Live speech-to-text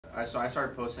I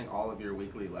started posting all of your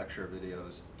weekly lecture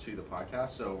videos to the podcast,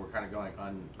 so we're kind of going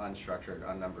unstructured,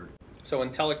 unnumbered. So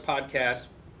Intellic Podcast,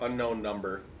 unknown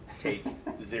number, take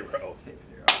 0. Take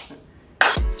 0.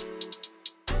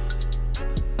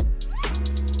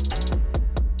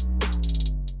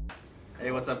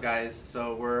 Hey, what's up, guys?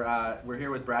 So we're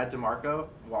here with Brad DeMarco,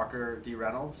 Walker D.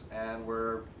 Reynolds, and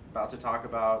we're about to talk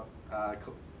about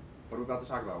what are we about to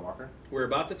talk about, Walker? We're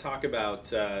about to talk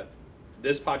about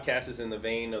this podcast is in the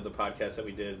vein of the podcast that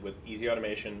we did with Easy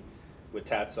Automation, with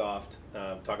TATSoft,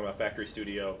 talking about Factory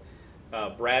Studio.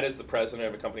 Brad is the president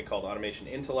of a company called Automation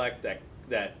Intellect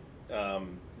that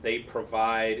they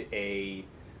provide a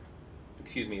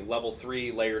level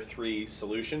 3, layer 3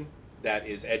 solution that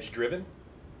is edge driven.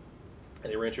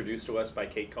 And they were introduced to us by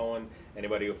Kate Cohen.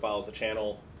 Anybody who follows the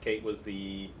channel, Kate was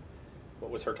what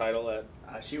was her title at?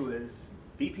 She was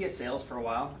VP of Sales for a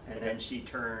while, and then she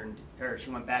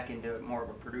went back into more of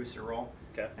a producer role.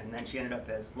 Okay. And then she ended up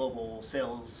as global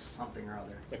sales something or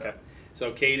other. Okay.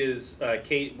 So Kate is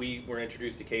we were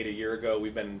introduced to Kate a year ago.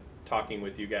 We've been talking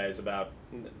with you guys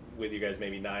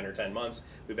maybe 9 or 10 months.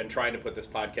 We've been trying to put this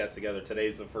podcast together.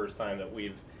 Today's the first time that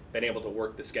we've been able to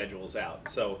work the schedules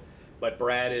out. But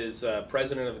Brad is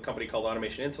president of a company called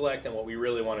Automation Intellect, and what we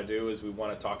really want to do is we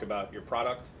want to talk about your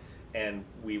product, and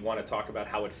we want to talk about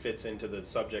how it fits into the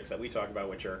subjects that we talk about,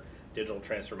 which are digital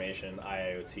transformation,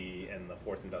 IoT, and the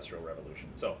fourth industrial revolution.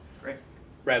 So, great.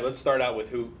 Brad, let's start out with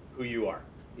who you are.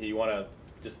 You want to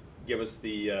just give us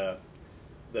the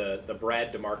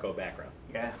Brad DeMarco background?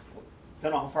 Yeah,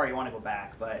 don't know how far you want to go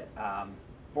back, but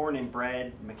born and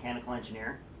bred mechanical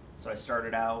engineer. So I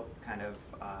started out kind of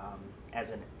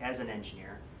as an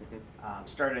engineer. Mm-hmm.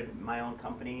 Started my own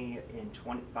company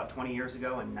about 20 years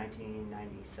ago in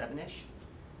 1997-ish.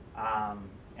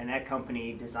 And that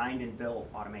company designed and built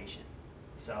automation.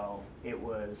 So it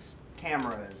was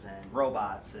cameras and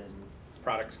robots and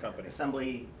Products company.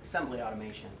 Assembly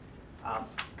automation.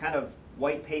 Kind of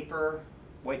white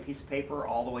piece of paper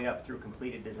all the way up through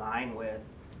completed design with,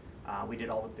 we did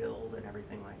all the build and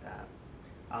everything like that.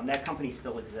 That company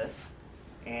still exists,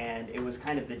 and it was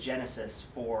kind of the genesis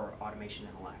for Automation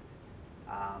Intellect.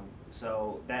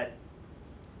 So that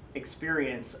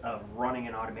experience of running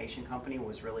an automation company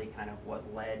was really kind of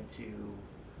what led to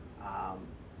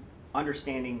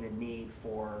understanding the need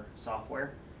for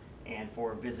software and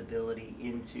for visibility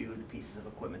into the pieces of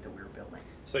equipment that we were building.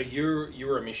 So you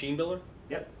were a machine builder?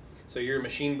 Yep. So you're a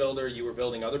machine builder, you were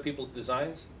building other people's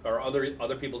designs, or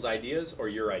other people's ideas, or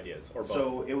your ideas, or both?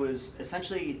 So it was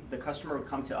essentially the customer would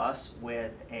come to us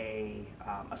with a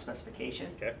specification.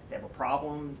 Okay. They have a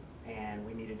problem, and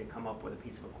we needed to come up with a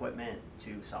piece of equipment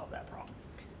to solve that problem.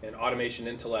 And Automation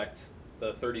Intellect,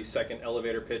 the 30-second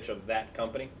elevator pitch of that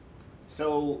company?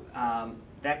 So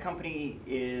that company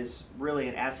is really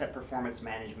an asset performance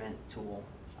management tool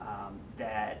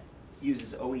that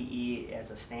uses OEE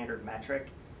as a standard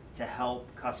metric to help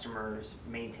customers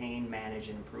maintain, manage,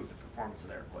 and improve the performance of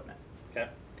their equipment. Okay.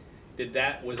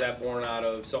 Was that born out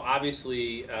of, so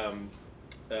obviously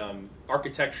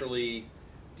architecturally,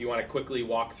 do you want to quickly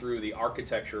walk through the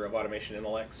architecture of Automation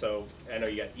Intellect? So I know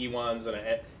you got E1s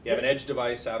and you have an edge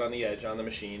device out on the edge on the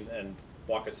machine, and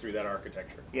walk us through that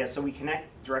architecture. Yeah, so we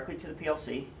connect directly to the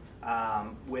PLC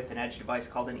with an edge device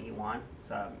called an E1.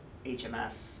 It's a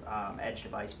HMS edge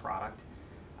device product.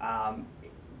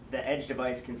 The edge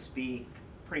device can speak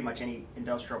pretty much any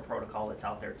industrial protocol that's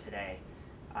out there today.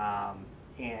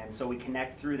 And so we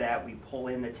connect through that. We pull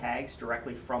in the tags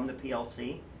directly from the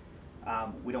PLC.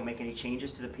 We don't make any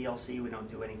changes to the PLC. We don't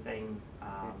do anything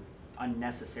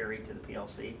unnecessary to the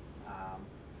PLC.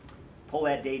 Pull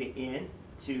that data in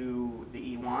to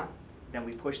the E1. Then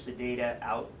we push the data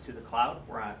out to the cloud.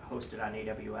 We're hosted on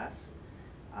AWS.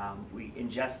 We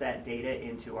ingest that data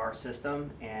into our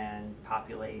system and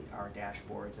populate our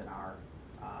dashboards and our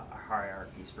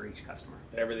hierarchies for each customer.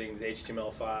 And everything's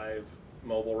HTML5,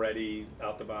 mobile ready,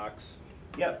 out the box?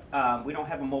 Yep. We don't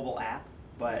have a mobile app,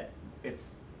 but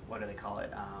it's, what do they call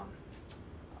it?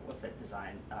 What's that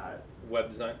design? Web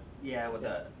design? Yeah,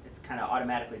 it kind of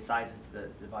automatically sizes to the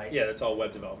device. Yeah, that's all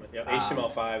web development. Yep.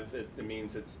 HTML5, it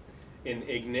means it's, in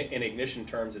Ignition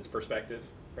terms, it's perspective,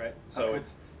 right? So okay.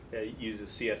 It uses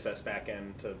CSS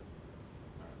backend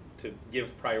to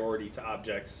give priority to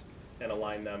objects and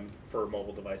align them for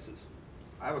mobile devices.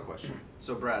 I have a question.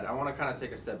 So Brad, I want to kind of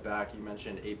take a step back. You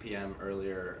mentioned APM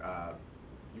earlier.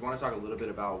 You want to talk a little bit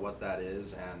about what that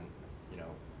is and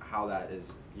how that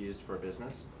is used for a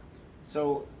business?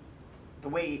 So the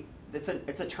way it's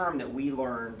a term that we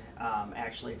learned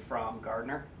actually from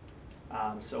Gartner.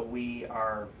 So we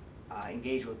are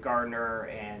engage with Gardner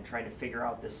and trying to figure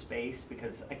out this space,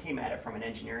 because I came at it from an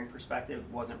engineering perspective,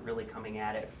 wasn't really coming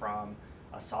at it from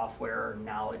a software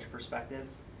knowledge perspective.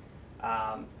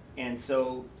 And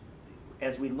so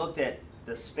as we looked at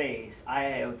the space,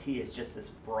 IIoT is just this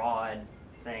broad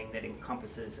thing that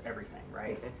encompasses everything,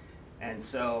 right? Okay. And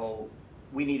so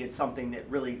we needed something that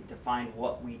really defined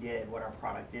what we did, what our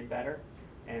product did better.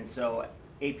 And so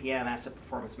APM, Asset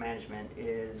Performance Management,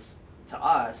 is, to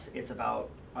us, it's about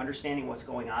understanding what's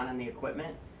going on in the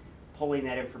equipment, pulling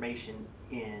that information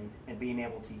in, and being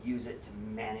able to use it to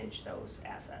manage those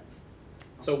assets.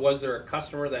 So was there a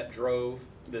customer that drove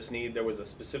this need? There was a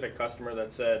specific customer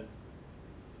that said,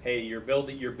 hey, you're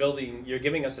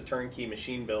giving us a turnkey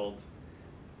machine build.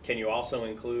 Can you also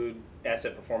include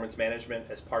asset performance management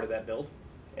as part of that build?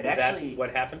 Is that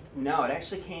what happened? No, it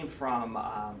actually came from,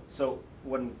 so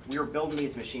when we were building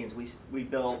these machines, we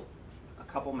built a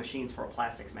couple machines for a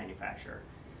plastics manufacturer.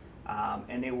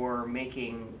 And they were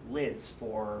making lids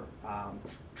for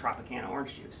Tropicana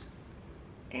orange juice.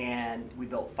 And we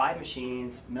built 5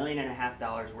 machines, $1.5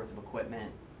 million worth of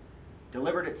equipment,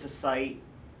 delivered it to site,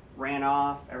 ran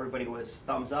off, everybody was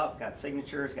thumbs up, got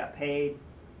signatures, got paid.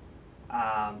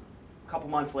 A couple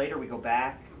months later, we go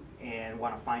back and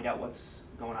want to find out what's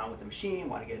going on with the machine,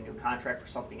 want to get a new contract for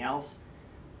something else.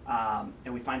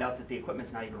 And we find out that the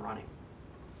equipment's not even running.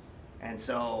 And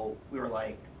so we were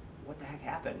like, what the heck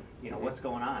happened? You know, what's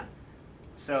going on?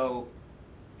 So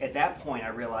at that point, I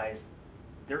realized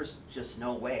there's just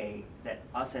no way that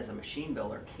us as a machine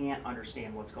builder can't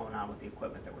understand what's going on with the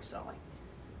equipment that we're selling.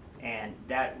 And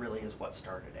that really is what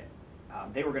started it.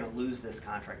 They were going to lose this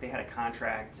contract. They had a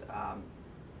contract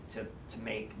to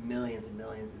make millions and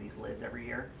millions of these lids every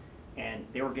year, and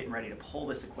they were getting ready to pull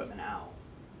this equipment out.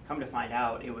 Come to find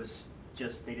out, it was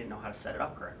just they didn't know how to set it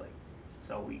up correctly.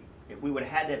 So we would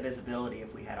have had that visibility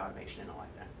if we had automation in it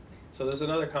like that. So there's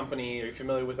another company. Are you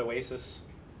familiar with Oasis?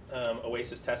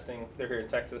 Oasis Testing. They're here in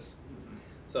Texas. Mm-hmm.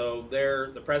 So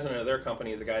the president of their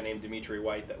company is a guy named Dimitri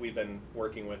White that we've been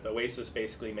working with. Oasis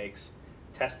basically makes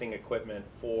testing equipment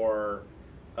for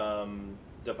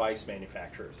device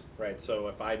manufacturers, right? So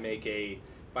if I make a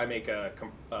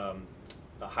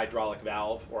hydraulic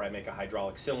valve, or I make a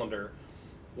hydraulic cylinder,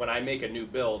 when I make a new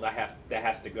build, that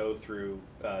has to go through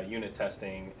unit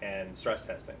testing and stress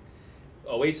testing.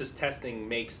 Oasis Testing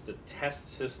makes the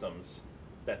test systems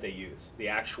that they use, the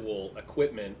actual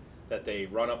equipment that they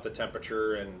run up the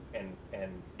temperature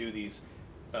and do these.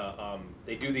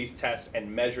 They do these tests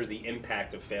and measure the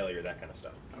impact of failure, that kind of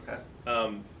stuff. Okay.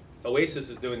 Oasis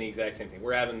is doing the exact same thing.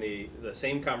 We're having the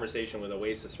same conversation with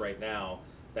Oasis right now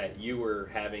that you were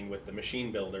having with the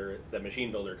machine builder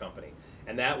company,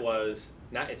 and that was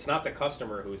it's not the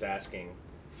customer who's asking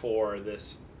for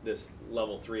this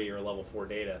level 3 or level 4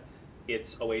 data.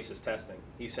 It's Oasis Testing.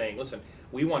 He's saying, listen,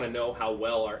 we want to know how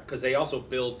well because they also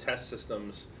build test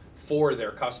systems for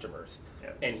their customers.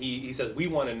 Yep. And he says, we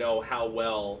want to know how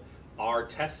well our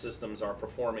test systems are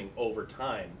performing over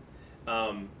time.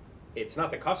 It's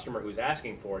not the customer who's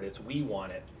asking for it, it's we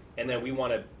want it. And then we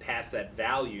want to pass that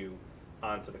value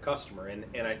onto the customer. And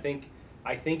I think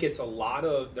it's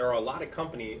there are a lot of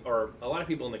company, or a lot of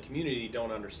people in the community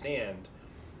don't understand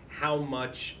how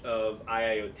much of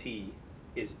IIoT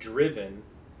is driven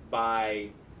by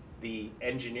the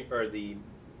engineer or the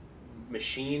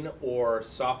machine or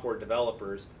software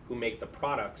developers who make the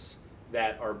products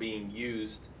that are being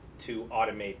used to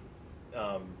automate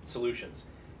solutions.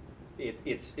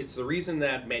 It's the reason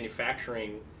that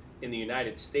manufacturing in the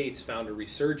United States found a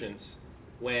resurgence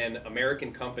when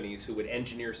American companies who would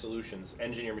engineer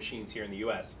machines here in the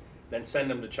U.S., then send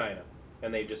them to China,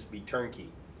 and they'd just be turnkey,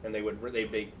 and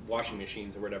they'd make washing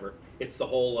machines or whatever. It's the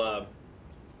whole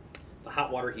the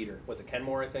hot water heater. Was it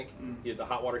Kenmore, I think? You had the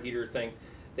hot water heater thing.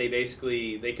 They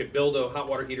could build a hot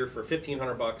water heater for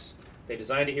 $1,500. They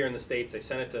designed it here in the States. They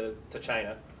sent it to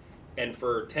China, and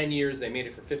for 10 years they made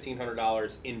it for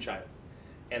 $1,500 in China.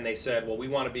 And they said, well, we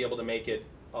want to be able to make it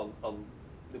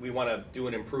we want to do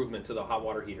an improvement to the hot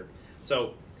water heater.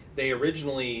 So they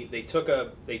took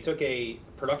a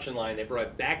production line, they brought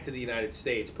it back to the United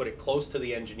States, put it close to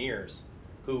the engineers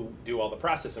who do all the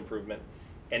process improvement,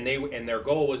 and their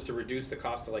goal was to reduce the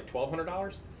cost to like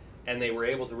 $1,200, and they were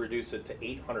able to reduce it to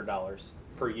 $800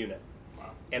 per unit.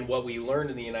 Wow. And what we learned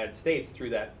in the United States through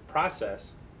that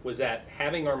process was that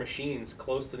having our machines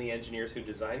close to the engineers who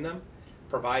design them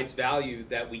provides value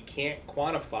that we can't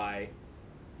quantify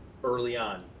early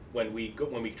on when we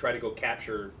try to go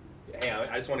capture, hey,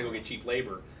 I just want to go get cheap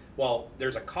labor. Well,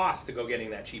 there's a cost to go getting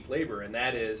that cheap labor, and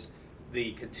that is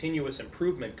the continuous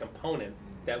improvement component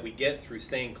that we get through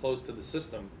staying close to the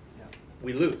system. Yeah.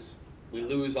 We lose. We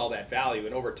lose all that value,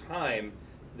 and over time,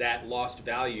 that lost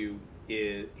value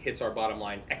hits our bottom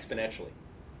line exponentially.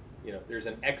 You know, there's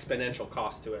an exponential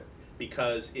cost to it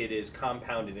because it is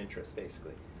compounded interest,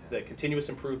 basically. Yeah. The continuous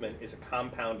improvement is a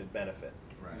compounded benefit,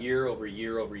 year over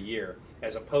year over year,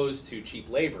 as opposed to cheap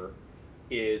labor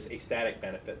is a static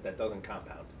benefit that doesn't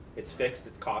compound. It's fixed,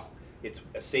 it's cost, it's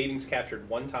a savings captured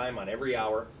one time on every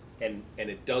hour, and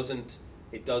it doesn't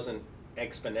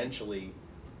exponentially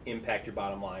impact your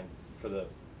bottom line for the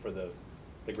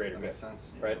greater good. Makes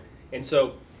sense. Right? And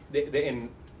so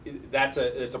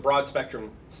it's a broad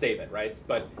spectrum statement, right?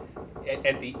 But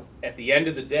at the end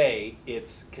of the day,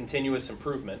 it's continuous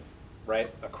improvement,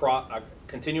 right?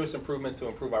 Continuous improvement to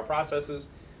improve our processes,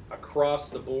 across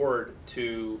the board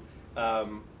to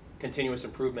continuous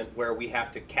improvement where we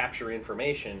have to capture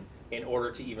information in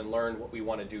order to even learn what we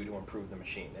want to do to improve the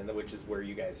machine, and which is where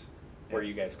you guys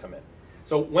come in.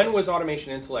 So when was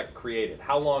Automation Intellect created?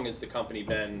 How long has the company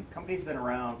been? Company's been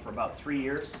around for about 3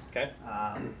 years. Okay.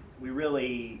 We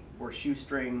really were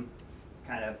shoestring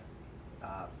kind of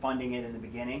funding it in the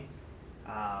beginning.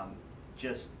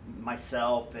 Just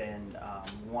myself and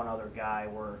one other guy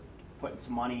were putting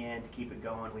some money in to keep it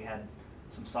going. We had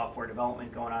some software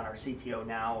development going on. Our CTO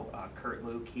now, Kurt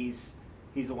Luke, he's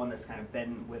the one that's kind of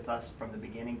been with us from the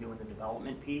beginning doing the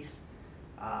development piece.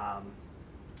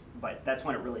 But that's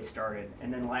when it really started.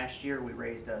 And then last year we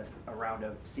raised a round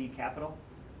of seed capital.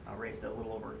 Raised a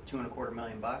little over $2.25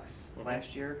 million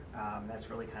last year. That's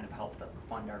really kind of helped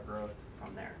fund our growth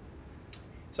from there.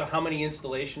 So how many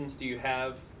installations do you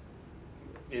have?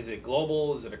 Is it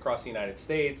global? Is it across the United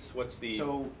States? What's the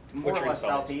So more or less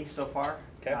Southeast so far.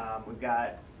 Okay. We've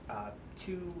got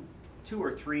two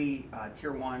or three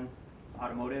tier 1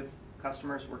 automotive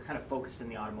customers. We're kind of focused in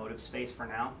the automotive space for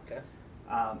now. Okay.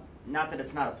 Not that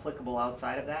it's not applicable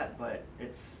outside of that, but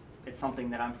it's something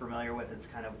that I'm familiar with. It's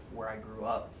kind of where I grew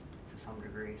up to some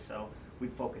degree, so we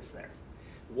focus there.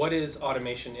 What is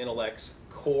Automation Intellect's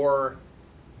core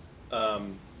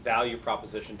value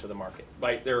proposition to the market?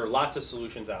 Like, there are lots of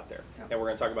solutions out there, and we're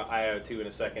going to talk about IoT in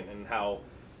a second and how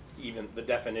even the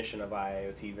definition of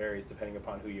IoT varies depending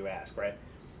upon who you ask, right?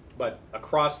 But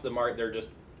across the market,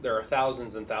 there are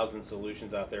thousands and thousands of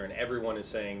solutions out there, and everyone is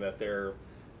saying that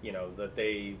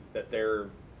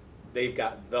they've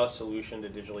got the solution to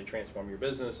digitally transform your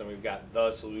business, and we've got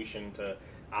the solution to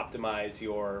optimize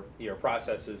your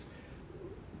processes.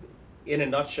 In a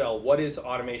nutshell, what is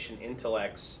Automation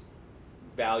Intellect's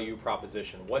value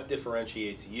proposition? What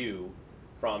differentiates you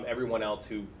from everyone else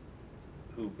who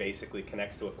basically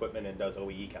connects to equipment and does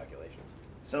OEE calculations?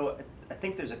 So I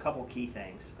think there's a couple key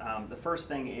things. The first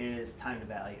thing is time to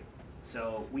value.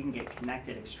 So we can get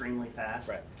connected extremely fast.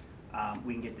 Right.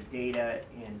 We can get the data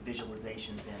and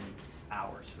visualizations in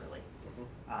hours, really.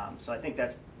 Mm-hmm. So I think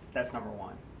that's number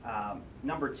one.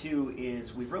 Number two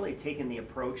is we've really taken the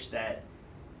approach that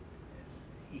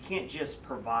you can't just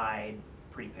provide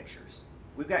pretty pictures.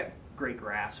 We've got great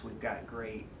graphs, we've got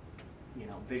great,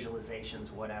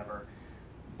 visualizations, whatever,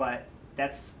 but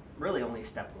that's really only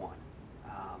step one.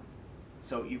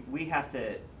 So we have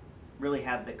to really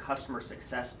have the customer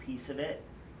success piece of it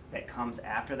that comes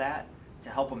after that to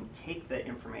help them take the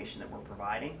information that we're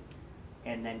providing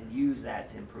and then use that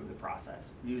to improve the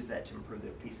process, use that to improve the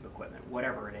piece of equipment,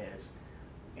 whatever it is.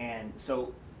 And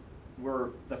so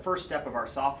the first step of our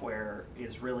software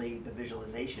is really the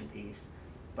visualization piece,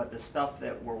 but the stuff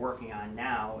that we're working on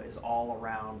now is all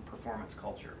around performance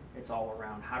culture. It's all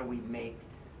around how do we make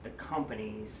the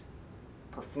companies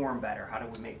perform better, how do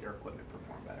we make their equipment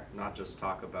perform better. Not just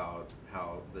talk about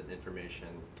how the information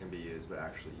can be used, but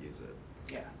actually use it.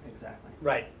 Yeah, exactly.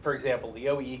 Right. For example, the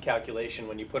OEE calculation,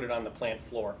 when you put it on the plant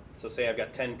floor, so say I've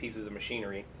got 10 pieces of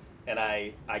machinery, and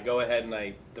I go ahead and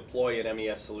I deploy an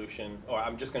MES solution, or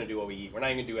I'm just going to do OEE. We're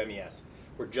not even going to do MES.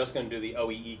 We're just going to do the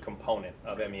OEE component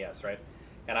of MES, right?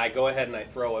 And I go ahead and I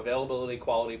throw availability,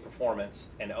 quality, performance,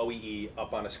 and OEE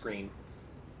up on a screen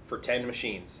for 10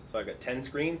 machines. So I've got 10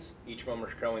 screens. Each of them are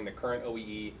showing the current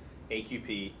OEE,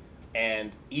 AQP,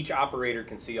 and each operator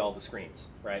can see all the screens,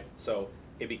 right? So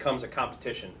it becomes a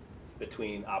competition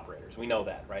between operators. We know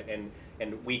that, right? And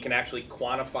we can actually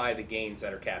quantify the gains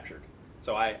that are captured.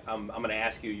 So I'm going to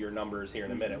ask you your numbers here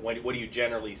in a minute. What do you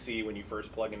generally see when you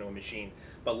first plug into a machine?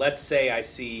 But let's say I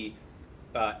see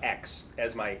X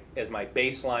as my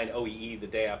baseline OEE the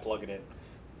day I plug it in.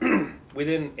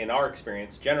 In our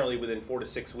experience, generally within 4 to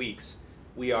 6 weeks,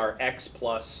 we are X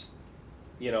plus,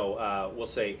 we'll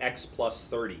say X plus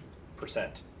 30%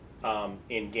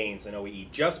 in gains in OEE,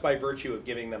 just by virtue of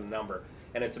giving them a number.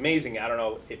 And it's amazing. I don't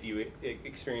know if you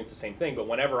experience the same thing, but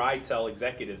whenever I tell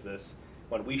executives this,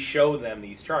 when we show them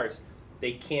these charts,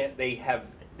 they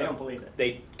They don't believe it.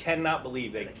 They cannot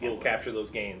believe they They can't will believe capture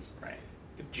those gains Right.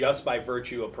 just by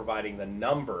virtue of providing the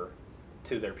number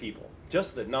to their people.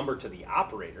 Just the number to the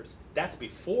operators. That's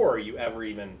before you ever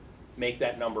even make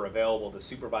that number available to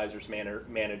supervisors,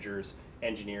 managers,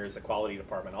 engineers, the quality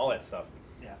department, all that stuff.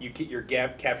 Yeah. You're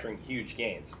capturing huge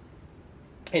gains.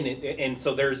 And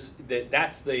so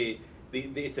that's the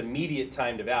it's immediate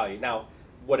time to value. Now,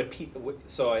 we're going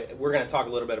to talk a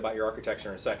little bit about your architecture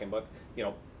in a second, but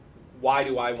why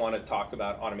do I want to talk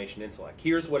about automation intellect?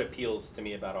 Here's what appeals to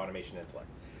me about automation intellect.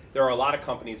 There are a lot of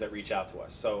companies that reach out to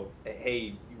us. So,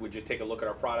 hey, would you take a look at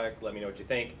our product? Let me know what you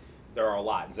think. There are a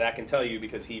lot. And Zach can tell you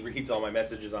because he reads all my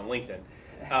messages on LinkedIn.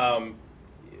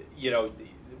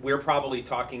 We're probably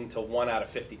talking to 1 out of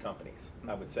 50 companies,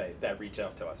 I would say, that reach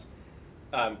out to us.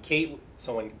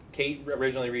 When Kate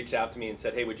originally reached out to me and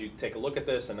said, hey, would you take a look at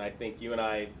this? And I think you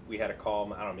and we had a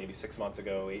call, I don't know, maybe 6 months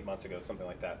ago, 8 months ago, something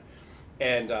like that.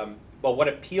 And but what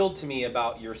appealed to me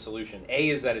about your solution, A,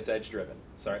 is that it's edge driven.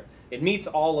 Sorry, it meets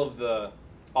all of the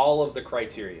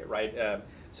criteria, right?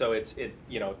 So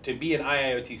to be an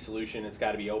IIoT solution, it's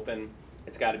got to be open,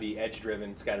 it's got to be edge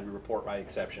driven, it's got to be report by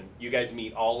exception. You guys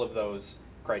meet all of those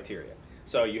criteria.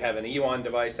 So you have an E1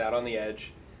 device out on the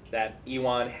edge. That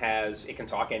E1 it can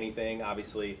talk anything.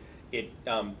 Obviously, you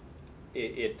have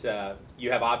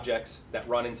objects that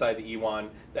run inside the E1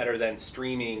 that are then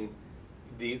streaming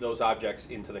those objects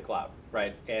into the cloud,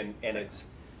 right? And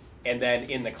then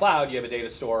in the cloud you have a data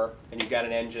store, and you've got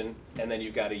an engine, and then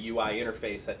you've got a UI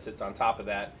interface that sits on top of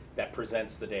that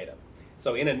presents the data.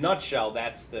 So in a nutshell,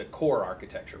 that's the core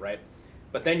architecture, right?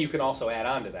 But then you can also add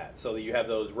on to that, so that you have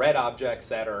those red objects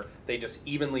they just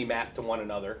evenly map to one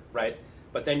another, right?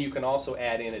 But then you can also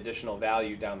add in additional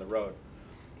value down the road.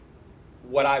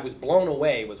 What I was blown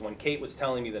away was when Kate was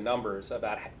telling me the numbers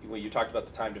about, when you talked about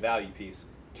the time to value piece,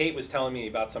 Kate was telling me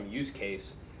about some use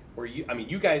case where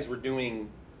you guys were doing,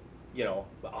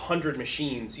 100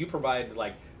 machines. You provided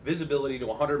like visibility to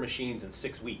 100 machines in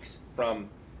 6 weeks from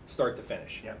start to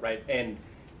finish, Yep. right? And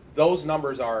those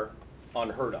numbers are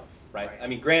unheard of, right? I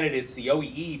mean, granted, it's the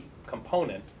OEE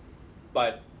component,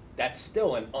 but that's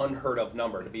still an unheard of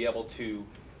number to be able to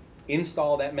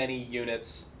install that many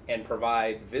units and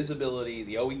provide visibility,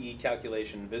 the OEE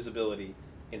calculation visibility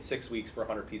in 6 weeks for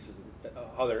 100 pieces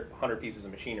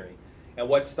of machinery. And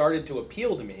what started to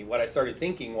appeal to me, what I started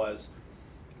thinking was,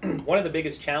 one of the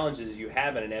biggest challenges you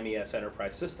have in an MES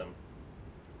enterprise system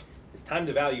is time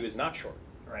to value is not short.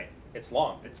 Right. It's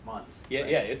long. It's months. Yeah,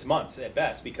 right? yeah, it's months at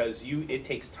best, because it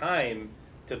takes time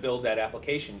to build that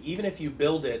application. Even if you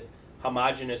build it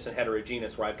homogeneous and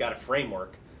heterogeneous, where I've got a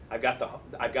framework, I've got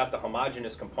the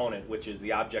homogeneous component, which is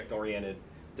the object-oriented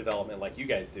development like you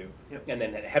guys do, Yep. and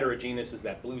then heterogeneous is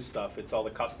that blue stuff. It's all the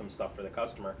custom stuff for the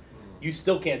customer. You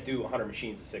still can't do 100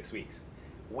 machines in 6 weeks.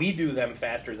 We do them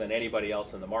faster than anybody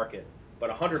else in the market, but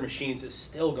 100 machines is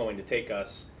still going to take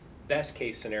us, best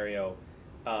case scenario,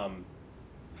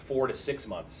 4 to 6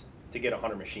 months to get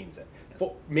 100 machines in.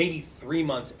 Maybe 3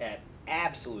 months at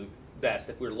absolute best.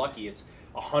 If we're lucky, it's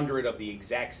 100 of the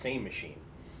exact same machine.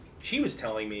 She was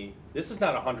telling me this is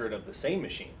not 100 of the same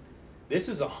machine. This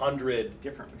is 100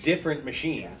 different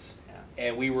machines. Yeah.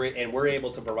 And we're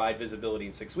able to provide visibility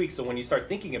in 6 weeks. So when you start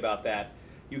thinking about that,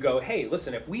 you go, hey,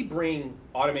 listen, if we bring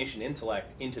automation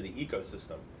intellect into the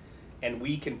ecosystem and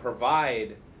we can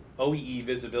provide OEE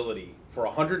visibility for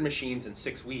 100 machines in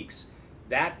 6 weeks,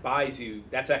 that buys you,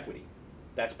 that's equity.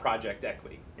 That's project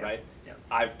equity, Yep. right? Yep.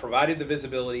 I've provided the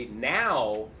visibility.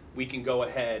 Now we can go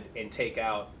ahead and take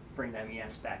out. Bring the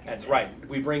MES back in. That's right.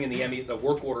 We bring in the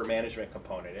work order management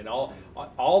component and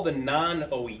all the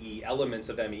non-OEE elements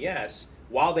of MES,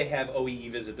 while they have OEE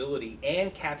visibility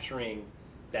and capturing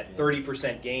that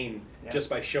 30% gain Yeah. just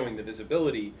by showing the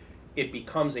visibility, it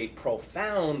becomes a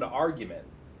profound argument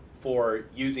for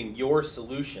using your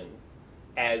solution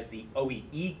as the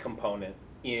OEE component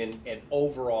in an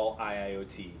overall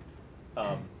IIoT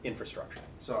infrastructure.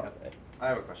 So I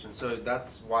have a question. So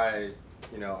that's why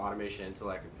automation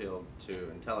intellect appealed to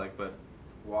Intellic, but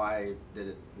why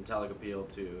did Intellic appeal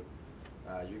to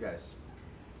you guys?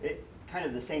 It kind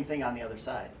of the same thing on the other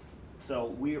side.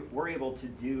 So we're able to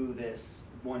do this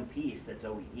one piece that's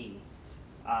OEE,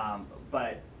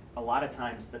 but a lot of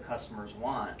times the customers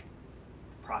want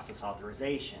process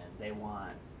authorization. They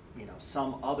want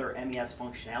some other MES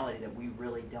functionality that we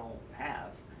really don't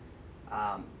have.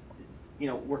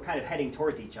 We're kind of heading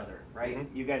towards each other, right?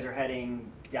 Mm-hmm. You guys are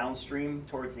heading downstream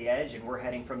towards the edge, and we're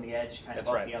heading from the edge kind of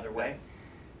up the other way.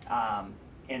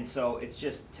 And so it's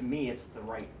just, to me, it's the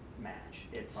right match.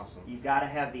 It's awesome. You got to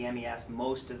have the MES.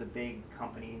 Most of the big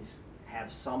companies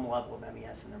have some level of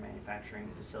MES in their manufacturing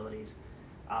facilities.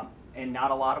 And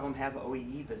not a lot of them have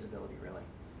OEE visibility, really.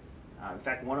 In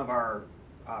fact, one of our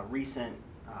recent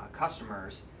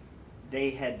customers,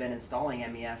 they had been installing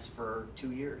MES for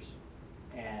 2 years.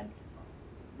 And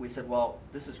we said, well,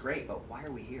 this is great, but why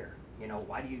are we here? You know,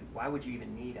 why would you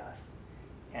even need us?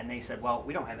 And they said, well,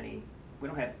 we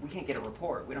can't get a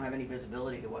report. We don't have any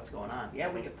visibility to what's going on.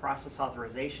 Yeah, we get process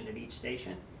authorization at each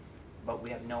station, but we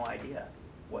have no idea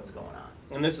what's going on.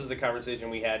 And this is the conversation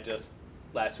we had just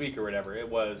last week or whatever. It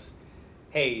was,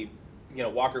 hey, you know,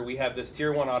 Walker, we have this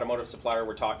tier 1 automotive supplier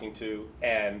we're talking to,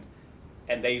 and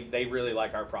they really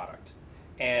like our product.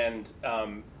 And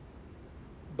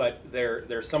but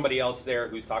there's somebody else there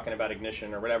who's talking about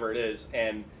ignition or whatever it is,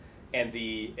 and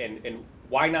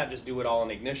why not just do it all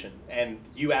in ignition? And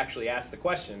you actually asked the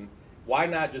question, why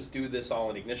not just do this all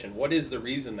in ignition? What is the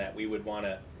reason that we would want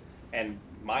to? And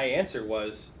my answer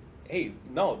was, hey,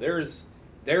 no, there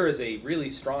is a really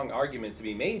strong argument to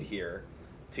be made here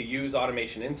to use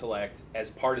Automation Intellect as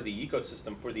part of the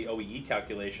ecosystem for the OEE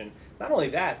calculation. Not only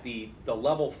that, the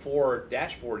level 4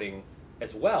 dashboarding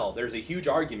as well. There's a huge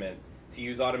argument to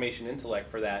use Automation Intellect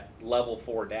for that level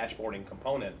 4 dashboarding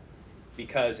component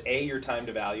because A, your time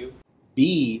to value,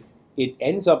 B, it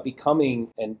ends up becoming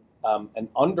an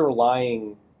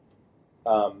underlying,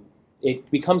 it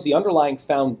becomes the underlying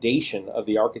foundation of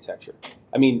the architecture.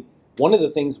 I mean, one of the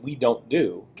things we don't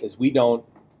do is I don't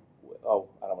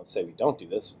want to say we don't do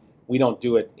this, we don't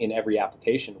do it in every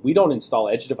application. We don't install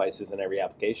edge devices in every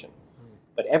application.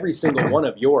 But every single one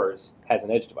of yours has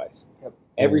an edge device. Yep.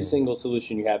 Every single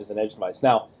solution you have is an edge device.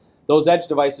 Now, those edge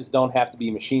devices don't have to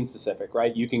be machine specific,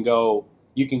 right? You can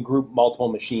group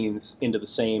multiple machines into the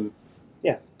same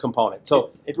component.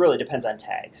 So it really depends on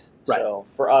tags. Right. So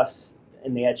for us,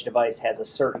 and the edge device has a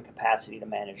certain capacity to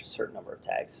manage a certain number of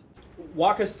tags.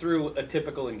 walk us through a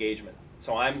typical engagement.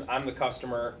 So I'm the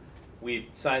customer. We've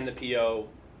signed the PO,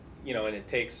 and it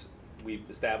takes. We've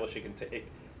established it can take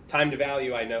time to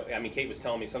value. I mean, Kate was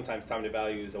telling me sometimes time to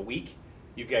value is a week.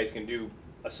 You guys can do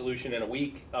a solution in a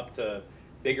week, up to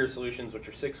bigger solutions, which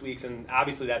are 6 weeks, and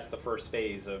obviously that's the first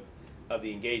phase of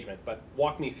the engagement. But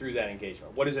walk me through that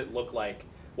engagement. What does it look like?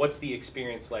 What's the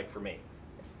experience like for me?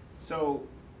 So,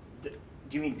 do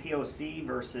you mean POC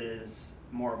versus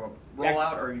more of a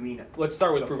rollout, or you mean? Let's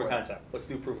start with proof of concept. Let's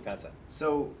do proof of concept.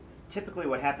 So, typically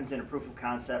what happens in a proof of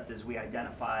concept is we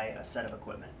identify a set of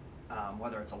equipment,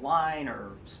 whether it's a line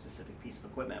or specific piece of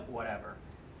equipment, whatever.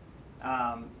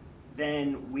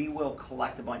 Then we will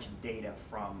collect a bunch of data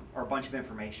or a bunch of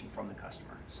information from the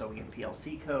customer. So we get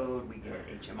PLC code, we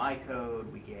get HMI code,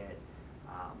 we get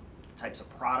types of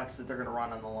products that they're going to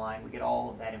run on the line. We get all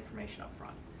of that information up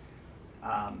front.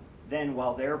 Then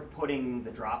while they're putting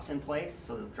the drops in place,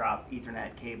 so they'll drop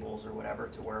Ethernet cables or whatever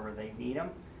to wherever they need them,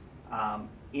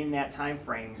 in that time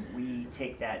frame, we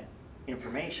take that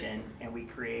information and we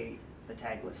create the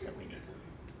tag list that we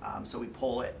need. So we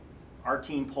pull it, our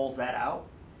team pulls that out,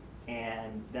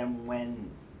 and then when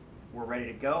we're ready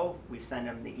to go, we send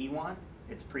them the E1.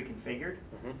 It's pre-configured,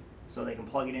 so they can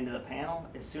plug it into the panel.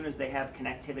 As soon as they have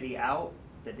connectivity out,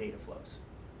 the data flows.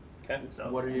 Okay. So,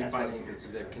 what are you finding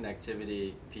the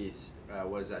connectivity piece?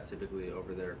 What is that typically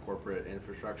over their corporate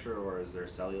infrastructure, or is there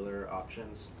cellular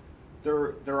options?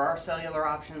 There are cellular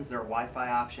options. There are Wi-Fi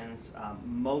options.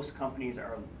 Most companies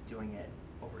are doing it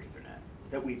over Ethernet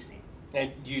that we've seen.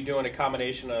 And you doing a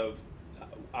combination of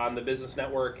on the business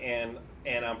network and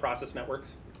on process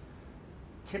networks?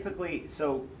 Typically,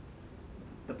 so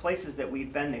the places that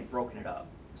we've been, they've broken it up.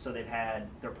 So they've had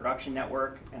their production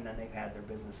network, and then they've had their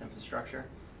business infrastructure.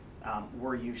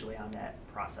 We're usually on that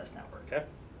process network. Okay,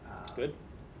 good.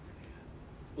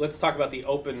 Let's talk about the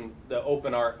open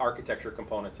architecture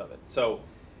components of it. So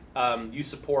you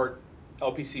support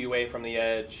OPC-UA from the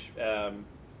edge,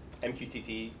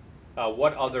 MQTT.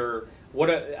 What other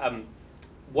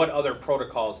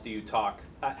protocols do you talk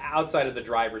outside of the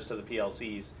drivers to the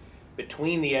PLCs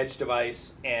between the edge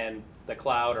device and the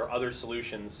cloud or other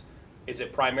solutions? Is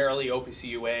it primarily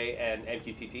OPC-UA and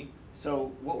MQTT?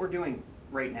 So what we're doing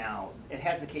right now, it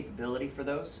has the capability for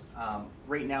those.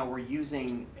 Right now we're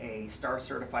using a STAR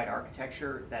certified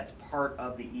architecture that's part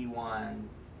of the E1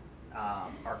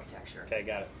 architecture. Okay,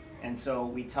 got it. And so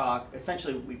we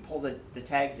essentially we pull the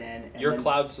tags in. And your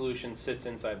cloud solution sits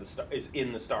inside is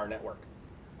in the STAR network.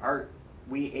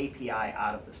 We API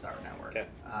out of the STAR network. Okay.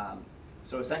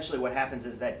 So essentially what happens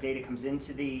is that data comes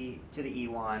into the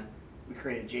E1, we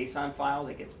create a JSON file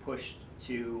that gets pushed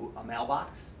to a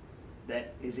mailbox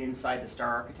that is inside the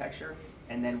STAR architecture,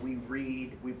 and then we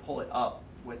pull it up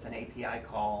with an API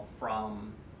call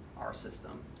from our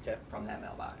system, from that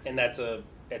mailbox. And that's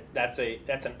that's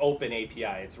an open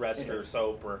API. It's REST It or is.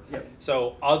 SOAP or Yep.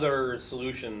 so other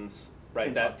solutions, right?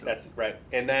 Can talk to That's right.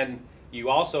 And then you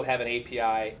also have an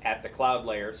API at the cloud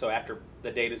layer. So after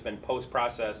the data's been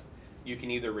post-processed, you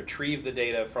can either retrieve the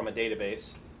data from a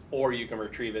database or you can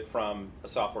retrieve it from a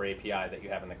software API that you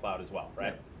have in the cloud as well,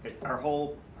 right? It's our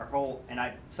whole,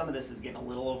 and some of this is getting a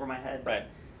little over my head. Right.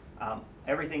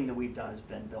 Everything that we've done has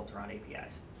been built around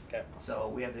APIs. Okay. So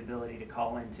we have the ability to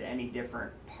call into any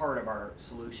different part of our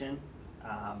solution.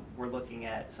 We're looking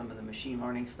at some of the machine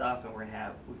learning stuff, and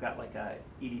we've got like a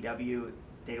EDW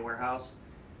data warehouse,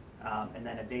 and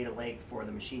then a data lake for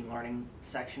the machine learning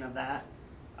section of that,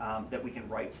 that we can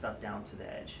write stuff down to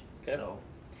the edge. Okay. So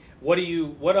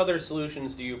What other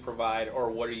solutions do you provide, or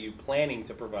what are you planning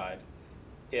to provide,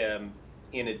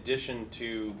 in addition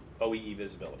to OEE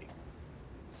visibility?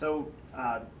 So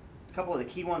a couple of the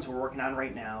key ones we're working on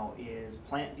right now is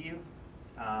Plant View.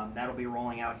 That'll be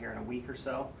rolling out here in a week or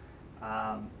so.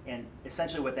 And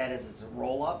essentially what that is a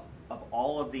roll-up of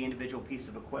all of the individual pieces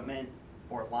of equipment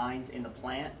or lines in the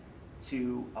plant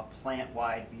to a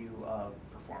plant-wide view of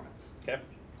performance. Okay.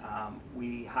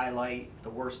 We highlight the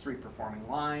worst 3 performing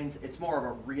lines. It's more of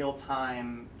a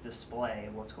real-time display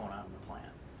of what's going on in the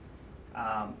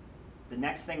plant. The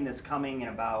next thing that's coming in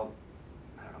about,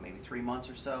 I don't know, maybe 3 months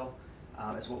or so,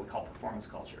 is what we call performance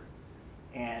culture.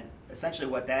 And essentially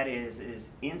what that is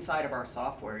inside of our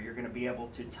software, you're going to be able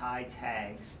to tie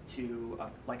tags to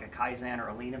like a Kaizen or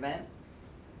a Lean event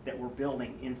that we're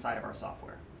building inside of our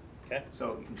software. Okay.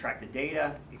 So you can track the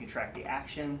data, you can track the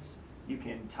actions, you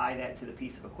can tie that to the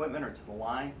piece of equipment or to the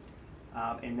line,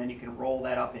 and then you can roll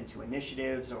that up into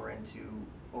initiatives or into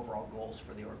overall goals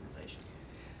for the organization.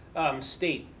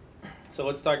 State. So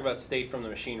let's talk about state from the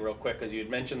machine real quick, because you had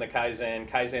mentioned the Kaizen.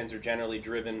 Kaizens are generally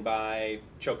driven by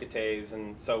chokates,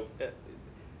 and so,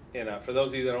 for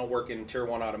those of you that don't work in Tier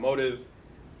 1 automotive,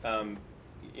 the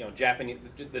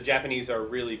Japanese are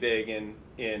really big in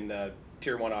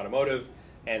Tier 1 automotive,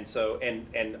 and so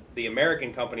and the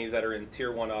American companies that are in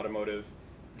Tier 1 automotive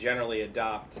generally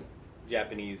adopt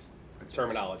Japanese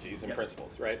terminologies and Yep.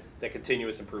 principles, right? That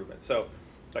continuous improvement. So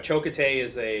a chokate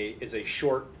is a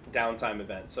short downtime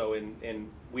event. So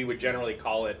we would generally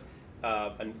call it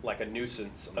like a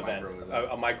nuisance event,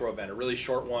 a micro event, a really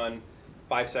short one,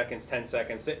 5 seconds, 10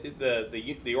 seconds.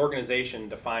 The organization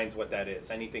defines what that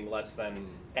is. Anything less than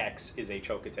X is a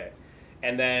chokate.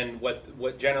 And then what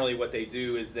they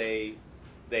do is they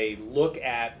look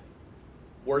at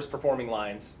worst performing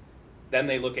lines, then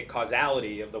they look at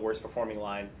causality of the worst performing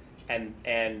line,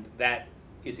 and that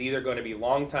is either going to be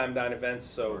long time down events,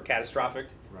 so catastrophic,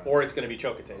 right, or it's going to be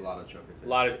chokates. A lot of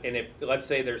chokates. And if let's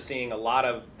say they're seeing a lot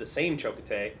of the same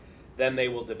chokate, then they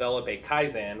will develop a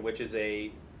Kaizen, which is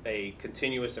a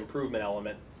continuous improvement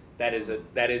element that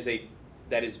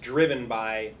is driven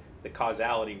by the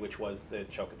causality, which was the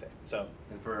chokate. So,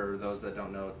 and for those that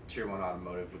don't know, Tier 1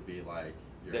 automotive would be like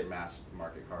your mass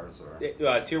market cars,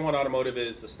 or Tier 1 automotive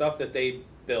is the stuff that they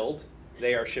build.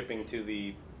 They are shipping to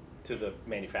the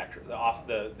manufacturer,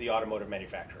 the automotive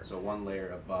manufacturer. So one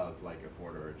layer above, like a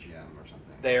Ford or a GM or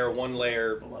something. They are one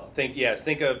layer Below.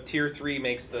 Think of Tier 3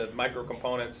 makes the micro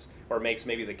components or makes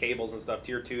maybe the cables and stuff.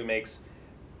 Tier 2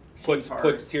 puts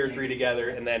Tier 3 together,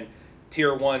 and then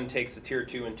Tier 1 takes the Tier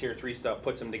 2 and Tier 3 stuff,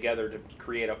 puts them together to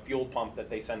create a fuel pump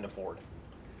that they send to Ford.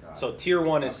 Got So it. Tier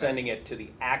 1 is sending it to the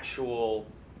actual,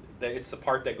 it's the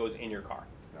part that goes in your car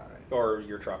Got it. or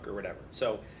your truck or whatever.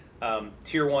 So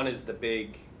Tier 1 is the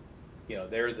big,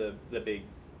 they're the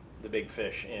big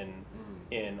fish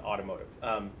in automotive.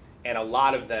 And a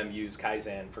lot of them use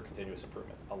Kaizen for continuous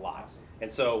improvement, a lot. Awesome.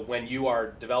 And so when you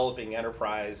are developing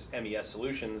enterprise MES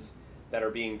solutions that are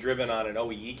being driven on an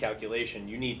OEE calculation,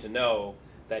 you need to know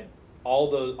that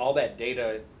all that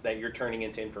data that you're turning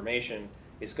into information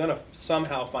is going to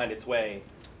somehow find its way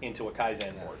into a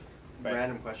Kaizen board. Right?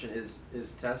 Random question: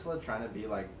 Is Tesla trying to be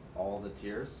like all the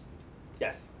tiers?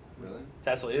 Yes. Really?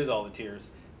 Tesla is all the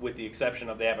tiers, with the exception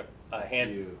of they have a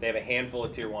handful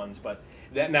of Tier 1s, but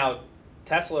now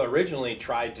Tesla originally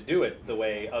tried to do it the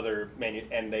way other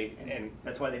and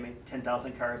that's why they make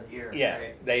 10,000 cars a year. yeah,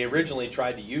 Right? they originally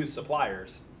tried to use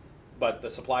suppliers, but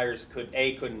the suppliers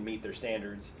couldn't meet their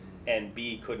standards, and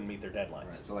B, couldn't meet their deadlines.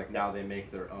 Right. So like now they make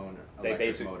their own They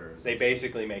electric motors. They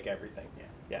basically make everything.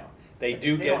 Yeah. They But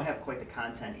do they get don't have quite the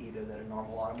content either that a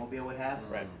normal automobile would have.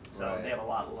 Right. So Right. they have a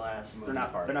lot less. Moving They're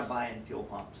parts. not buying fuel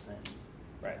pumps and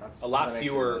right. That's- A lot that makes it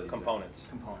fewer really easy. components.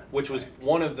 components. Which was Right.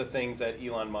 one of the things that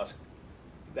Elon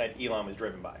was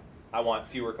driven by. I want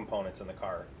fewer components in the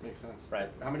car. Makes sense. Right.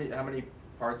 How many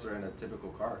parts are in a typical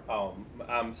car?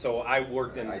 So I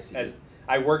worked ICE.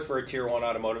 I worked for a Tier 1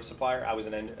 automotive supplier. I was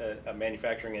a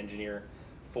manufacturing engineer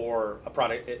for a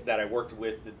product that I worked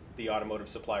with the automotive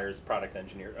suppliers, product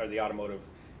engineer, or the automotive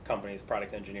companies,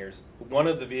 product engineers. One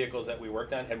of the vehicles that we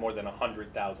worked on had more than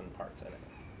 100,000 parts in it.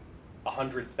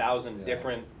 100,000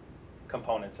 different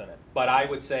components in it. But I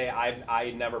would say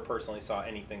I never personally saw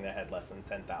anything that had less than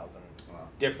 10,000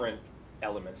 different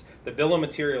elements. The bill of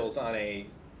materials on a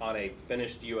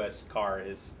finished U.S. car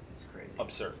is It's crazy.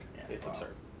 absurd. Yeah. It's Wow.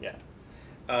 absurd. Yeah.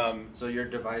 So your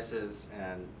devices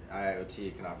and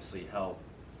IoT can obviously help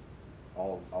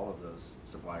all of those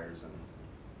suppliers and.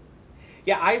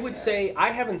 Yeah, I would say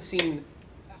I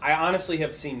honestly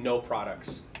have seen no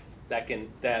products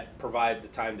that provide the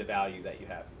time to value that you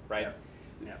have, right?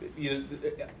 Yeah.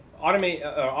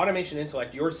 Automation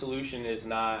Intellect, your solution is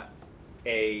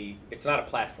it's not a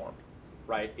platform,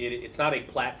 right? It's not a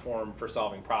platform for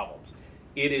solving problems.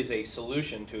 It is a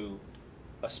solution to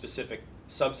a specific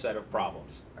subset of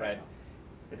problems, right?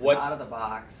 It's out of the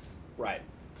box. Right.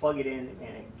 Plug it in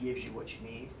and it gives you what you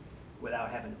need without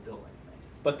having to build anything.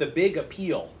 But the big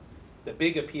appeal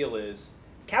is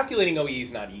calculating OEE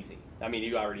is not easy. I mean,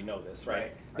 you already know this, right?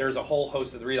 Right. There's a whole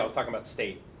host of the reason I was talking about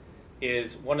state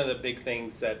is one of the big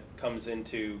things that comes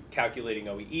into calculating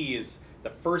OEE is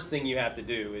the first thing you have to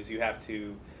do is you have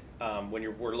to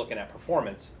when we're looking at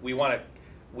performance, we want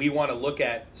to look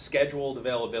at scheduled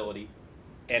availability,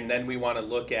 and then we want to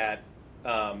look at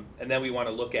unplanned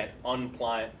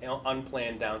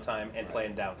downtime and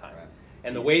planned downtime. Right.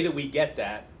 And the way that we get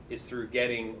that is through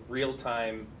getting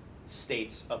real-time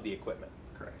states of the equipment.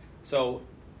 Correct. So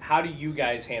how do you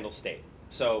guys handle state?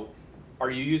 So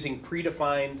are you using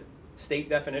predefined state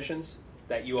definitions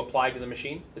that you apply to the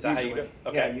machine? Is that Usually, how you do?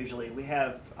 Okay. Yeah, usually. We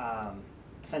have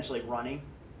essentially running,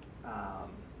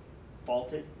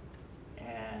 faulted,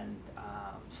 and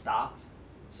stopped,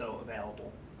 so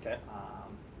available. Okay.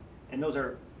 And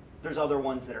there's other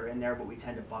ones that are in there, but we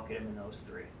tend to bucket them in those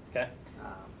three. Okay.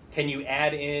 Can you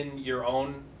add in your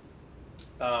own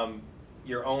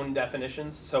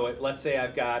definitions? So let's say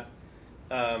I've got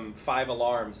 5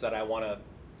 alarms that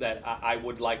I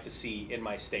would like to see in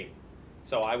my state.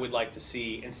 So I would like to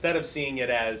see, instead of seeing it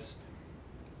as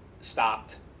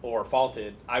stopped or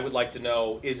faulted, I would like to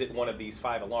know, is it one of these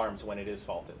 5 alarms when it is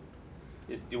faulted?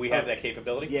 Do we have that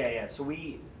capability? Yeah. So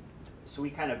we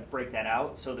kind of break that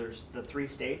out. So there's the 3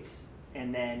 states,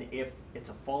 and then if it's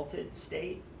a faulted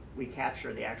state, we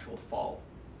capture the actual fault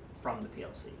from the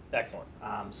PLC. Excellent.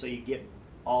 So you get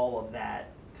all of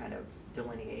that kind of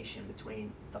delineation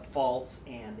between the faults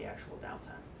and the actual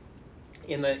downtime.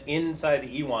 Inside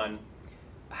the E1,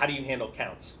 how do you handle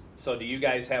counts? So do you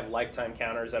guys have lifetime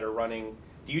counters that are running?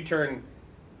 Do you turn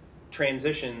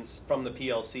transitions from the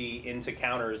PLC into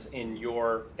counters in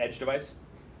your edge device?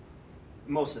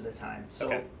 Most of the time. So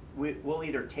Okay. we'll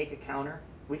either take a counter.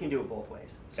 We can do it both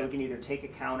ways. So Okay. we can either take a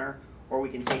counter or we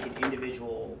can take an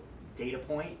individual data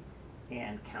point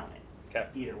and count it. Okay.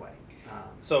 Either way.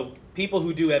 So people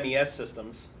who do MES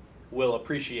systems will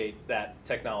appreciate that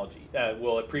technology,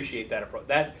 will appreciate that approach.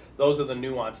 Those are the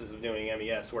nuances of doing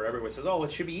MES, where everyone says, oh,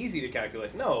 it should be easy to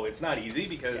calculate. No, it's not easy,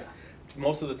 because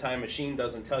most of the time machine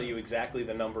doesn't tell you exactly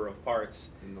the number of parts.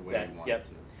 In the way you want it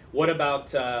to. What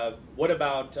about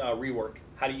rework?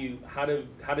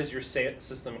 How does your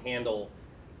system handle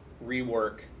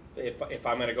rework? If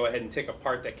I'm going to go ahead and take a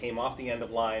part that came off the end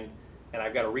of line and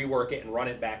I've got to rework it and run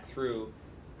it back through,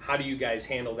 how do you guys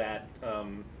handle that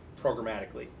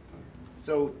programmatically?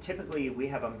 So typically we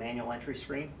have a manual entry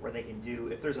screen where they can do,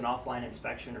 if there's an offline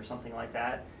inspection or something like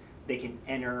that, they can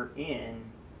enter in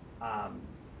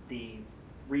the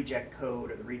reject code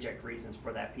or the reject reasons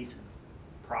for that piece of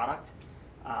product,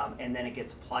 and then it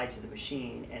gets applied to the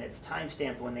machine, and it's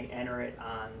time-stamped when they enter it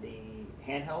on the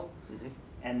handheld,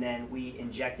 and then we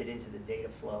inject it into the data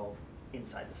flow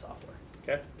inside the software.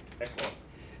 Okay,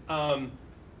 excellent.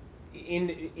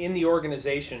 In the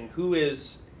organization, who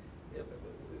is,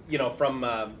 from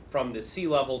the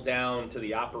C-level down to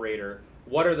the operator,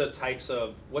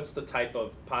 what's the type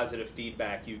of positive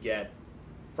feedback you get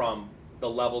from the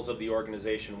levels of the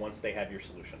organization once they have your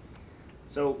solution?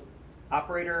 So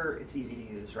operator, it's easy to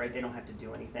use, right? They don't have to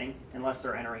do anything. Unless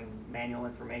they're entering manual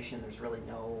information, there's really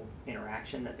no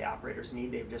interaction that the operators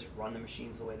need. They just run the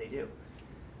machines the way they do.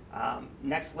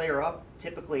 Next layer up,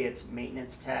 typically it's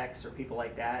maintenance techs or people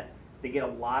like that. They get a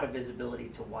lot of visibility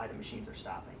to why the machines are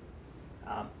stopping.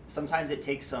 Sometimes it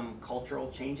takes some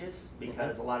cultural changes,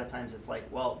 because a lot of times it's like,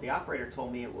 well, the operator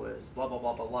told me it was blah, blah,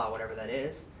 blah, blah, blah, whatever that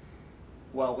is.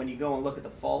 Well, when you go and look at the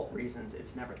fault reasons,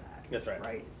 it's never that. That's right.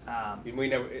 Right?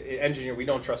 We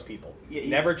don't trust people. Yeah,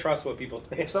 never trust what people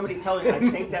think. If somebody tells you, I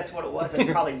think that's what it was, that's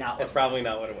probably not what That's it probably was.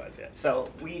 not what it was, yeah. So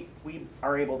we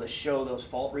are able to show those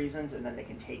fault reasons, and then they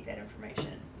can take that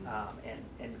information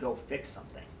and go fix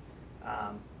something.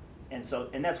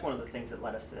 And that's one of the things that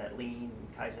led us to that lean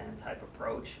Kaizen type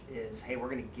approach is, hey, we're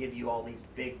going to give you all these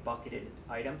big bucketed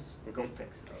items, go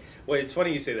fix those. Well, it's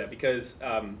funny you say that because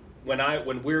when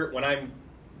I'm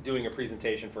doing a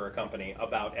presentation for a company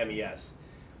about MES,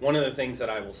 one of the things that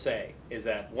I will say is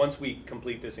that once we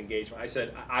complete this engagement, I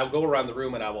said I'll go around the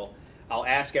room and I'll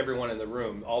ask everyone in the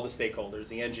room, all the stakeholders,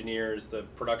 the engineers, the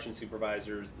production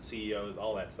supervisors, the CEOs,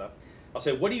 all that stuff. I'll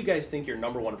say, what do you guys think your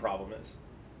number one problem is?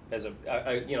 As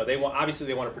obviously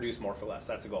they want to produce more for less.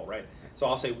 That's the goal, right? So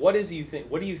I'll say, what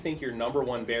do you think your number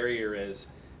one barrier is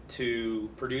to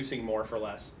producing more for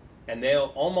less? And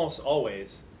they'll almost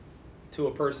always, to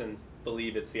a person,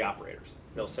 believe it's the operators.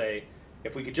 They'll say,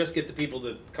 if we could just get the people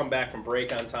to come back from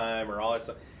break on time or all that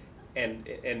stuff, and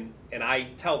I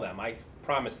tell them, I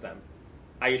promise them,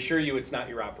 I assure you it's not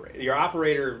your operator. Your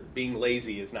operator being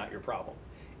lazy is not your problem.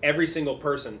 Every single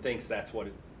person thinks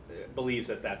believes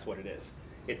that that's what it is.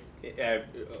 It's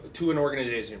to an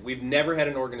organization. We've never had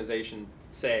an organization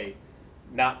say,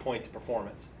 not point to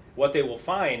performance. What they will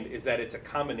find is that it's a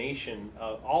combination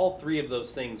of all three of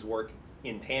those things work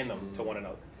in tandem to one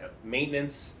another. Yep.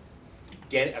 Maintenance,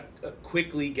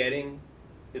 quickly getting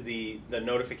the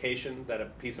notification that a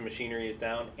piece of machinery is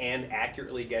down and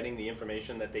accurately getting the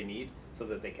information that they need so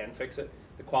that they can fix it.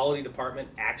 The quality department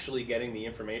actually getting the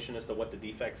information as to what the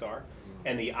defects are,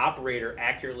 and the operator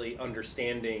accurately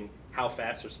understanding how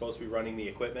fast they're supposed to be running the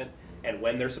equipment and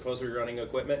when they're supposed to be running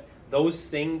equipment. Those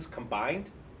things combined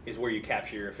is where you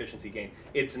capture your efficiency gain.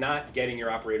 It's not getting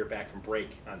your operator back from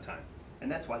break on time.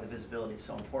 And that's why the visibility is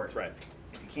so important. That's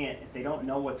right. If they don't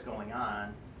know what's going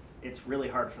on, it's really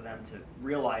hard for them to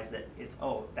realize that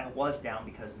that was down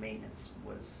because maintenance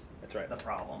was That's right. the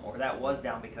problem, or that was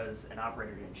down because an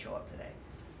operator didn't show up today.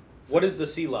 So, what does the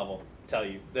C-level tell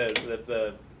you?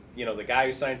 The guy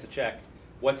who signs the check,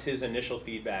 what's his initial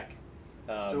feedback?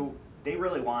 So they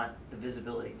really want the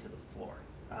visibility to the floor.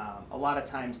 A lot of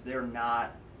times they're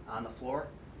not on the floor,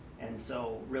 and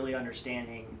so really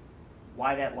understanding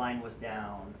why that line was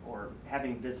down or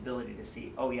having visibility to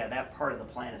see, oh yeah, that part of the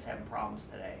plant is having problems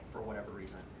today for whatever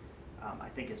reason, I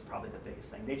think is probably the biggest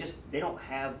thing. They don't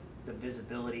have the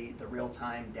visibility, the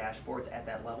real-time dashboards at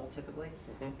that level typically,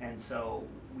 and so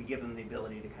we give them the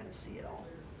ability to kind of see it all.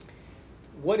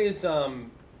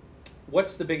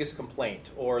 What's the biggest complaint,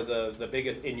 or the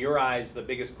biggest, in your eyes, the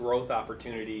biggest growth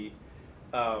opportunity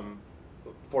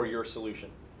for your solution?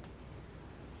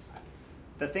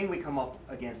 The thing we come up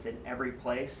against in every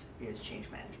place is change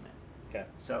management. Okay.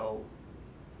 So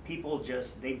people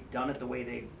they've done it the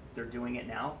way they're doing it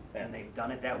now, and they've done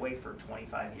it that way for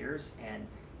 25 years, and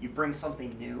you bring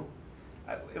something new.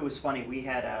 It was funny, we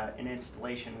had an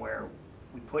installation where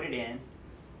we put it in,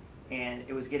 and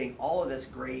it was getting all of this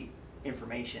great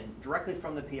information directly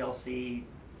from the PLC,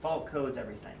 fault codes,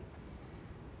 everything.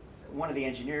 One of the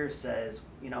engineers says,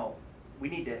 we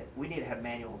need to have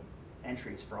manual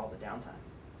entries for all the downtime.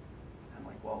 I'm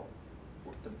like, well,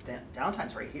 the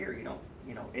downtime's right here.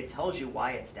 It tells you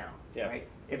why it's down, right?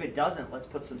 If it doesn't, let's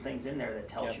put some things in there that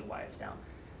tells you why it's down.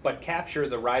 But capture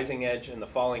the rising edge and the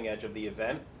falling edge of the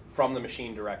event from the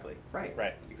machine directly. Right.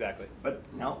 Right. Exactly. But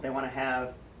no, they want to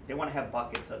have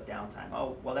buckets of downtime.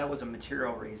 Oh, well, that was a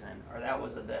material reason, or that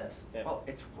was a this. Yeah. Well,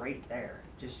 it's right there.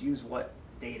 Just use what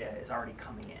data is already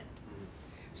coming in.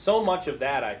 So much of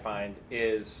that, I find,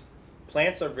 is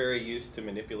plants are very used to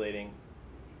manipulating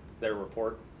their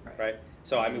report, right?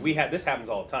 So I mean, this happens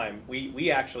all the time.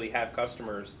 We actually have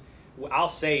customers. I'll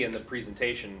say in the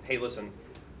presentation, hey, listen,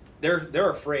 they're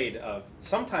afraid of.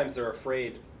 Sometimes they're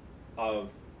afraid of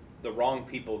the wrong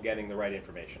people getting the right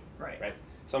information, right?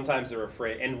 Sometimes they're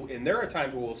afraid, and there are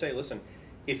times where we'll say, listen,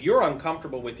 if you're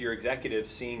uncomfortable with your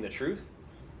executives seeing the truth,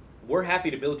 we're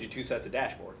happy to build you 2 sets of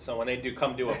dashboards. So when they do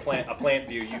come do a plant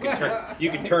view, you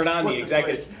can turn on the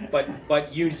executive,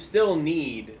 but you still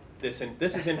need this. And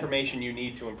this is information you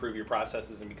need to improve your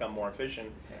processes and become more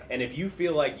efficient. And if you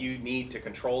feel like you need to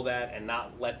control that and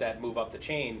not let that move up the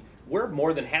chain, we're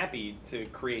more than happy to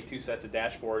create 2 sets of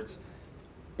dashboards.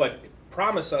 But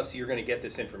promise us you're going to get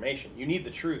this information. You need the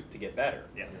truth to get better.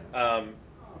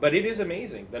 But it is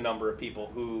amazing the number of people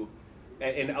who.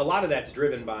 And a lot of that's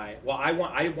driven by, well, I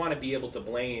want to be able to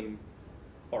blame,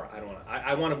 or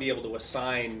I want to be able to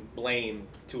assign blame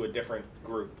to a different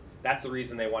group. That's the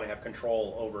reason they want to have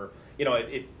control over,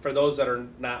 for those that are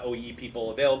not OEE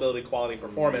people, availability, quality,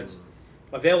 performance.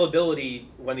 Availability,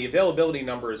 when the availability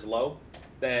number is low,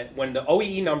 when the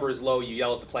OEE number is low, you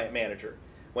yell at the plant manager.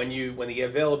 When the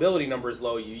availability number is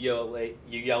low, you yell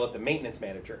at the maintenance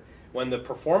manager. When the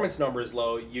performance number is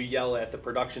low, you yell at the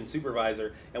production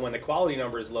supervisor, and when the quality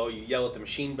number is low, you yell at the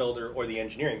machine builder or the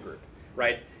engineering group,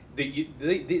 right? The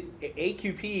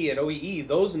AQP and OEE,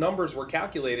 those numbers were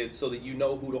calculated so that you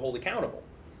know who to hold accountable,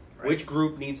 Right. which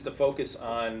group needs to focus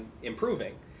on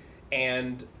improving,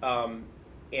 and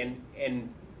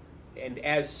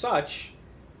as such,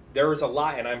 there is a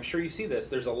lot, and I'm sure you see this.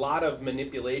 There's a lot of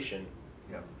manipulation.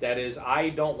 Yep. That is, I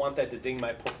don't want that to ding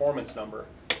my performance number.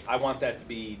 I want that to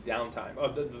be downtime.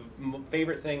 The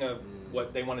favorite thing of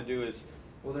what they want to do is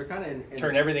Well, they're kind of in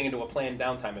turn everything into a planned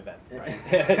downtime event. Right.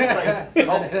 It's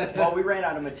like, well, we ran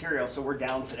out of material, so we're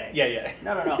down today. Yeah.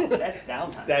 No, that's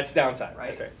downtime. That's downtime. right.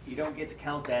 That's right. You don't get to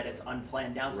count that as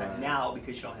unplanned downtime Right. now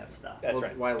because you don't have stuff. That's well,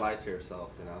 right. Why lie to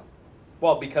yourself, you know?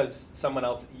 Well, because someone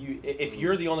else, if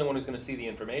you're the only one who's going to see the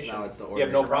information, No, it's the you have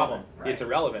order. no It's problem. irrelevant, right. It's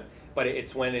irrelevant. But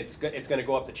it's when it's going to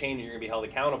go up the chain and you're going to be held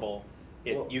accountable.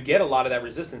 Well- You get a lot of that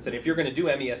resistance, and if you're going to do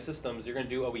MES systems, you're going to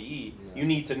do OEE. Yeah. You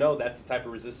need to know that's the type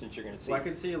of resistance you're going to see. Well, I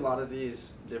could see a lot of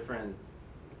these different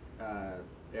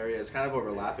areas kind of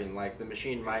overlapping. Like the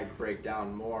machine might break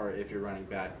down more if you're running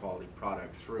bad quality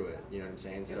products through it. You know what I'm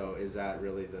saying? Yep. So is that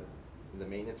really the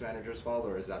maintenance manager's fault,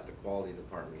 or is that the quality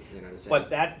department? You know what I'm saying?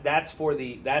 But that's for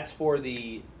the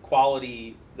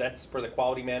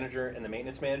quality manager and the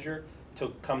maintenance manager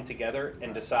to come together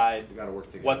and decide you got to work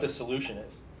together. what the solution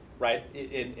is, right?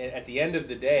 At the end of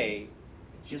the day,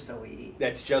 It's just OEE.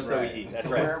 that's just Right. OEE. That's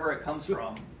So right. wherever it comes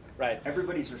from, Right.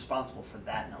 everybody's responsible for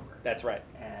that number. That's right.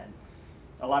 And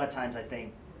a lot of times I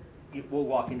think we'll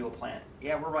walk into a plant.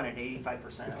 Yeah, we're running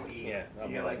 85% OEE. Yeah.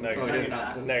 And you're like, no, no, you're you're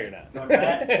not. not. No, you're not. No,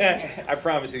 Matt? I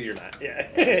promise you, you're not.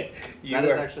 Yeah. You That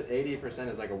is are- actually 80%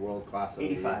 is like a world class.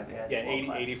 85, yeah. it's Yeah, world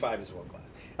class. 85 is world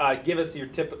class. Give us your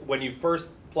when you first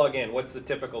plug in. What's the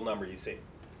typical number you see?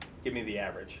 Give me the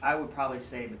average. I would probably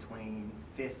say between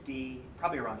 50,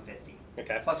 probably around 50.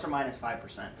 Okay. Plus or minus 5%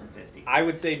 from 50. I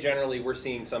would say generally we're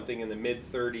seeing something in the mid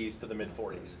 30s to the mid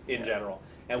 40s in Yeah. general,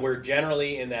 and we're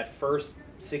generally in that first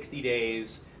 60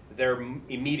 days. They're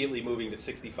immediately moving to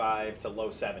 65 to low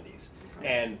 70s, Okay.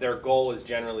 and their goal is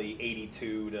generally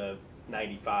 82 to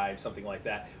 95, something like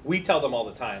that. We tell them all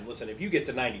the time, listen, if you get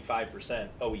to 95%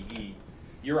 OEE,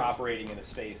 you're operating in a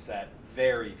space that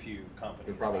very few companies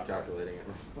You're probably operate. calculating it.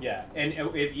 Yeah, and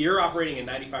if you're operating in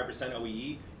 95%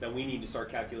 OEE, then we need to start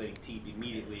calculating TEEP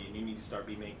immediately, and you need to start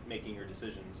making your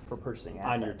decisions For purchasing on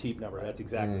assets. your TEEP number. That's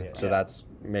exactly it. So yeah. that's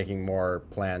making more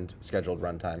planned, scheduled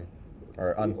runtime,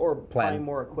 or Or buying unplanned.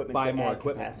 more equipment Buy to more add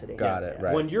equipment. capacity. Got it,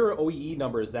 right. When your OEE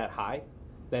number is that high,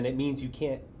 then it means you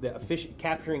can't.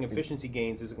 Capturing efficiency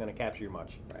gains isn't going to capture you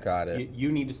much. Got it.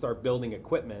 You need to start building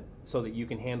equipment so that you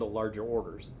can handle larger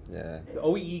orders. Yeah. The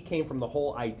OEE came from the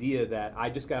whole idea that I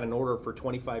just got an order for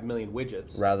 25 million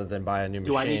widgets. Rather than buy a new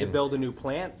machine. Do I need to build a new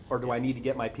plant, or do I need to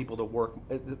get my people to work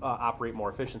operate more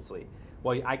efficiently?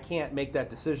 Well, I can't make that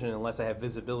decision unless I have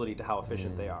visibility to how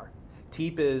efficient they are.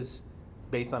 TEEP is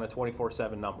based on a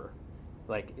 24/7 number.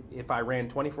 Like if I ran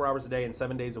 24 hours a day and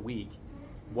 7 days a week,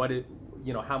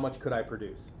 how much could I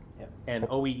produce? Yep. And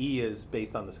OEE is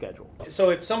based on the schedule. So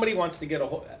if somebody wants to get a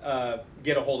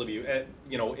hold of you,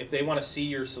 if they want to see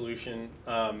your solution,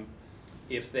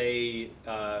 if they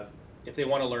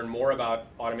want to learn more about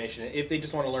automation, if they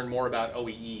just want to learn more about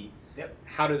OEE, Yep.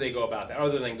 how do they go about that?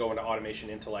 Other than going to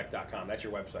automationintellect.com, that's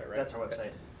your website, right? That's our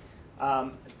website.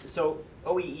 So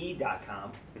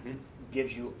OEE.com Mhm.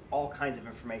 gives you all kinds of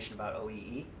information about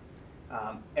OEE.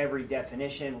 Every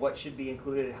definition, what should be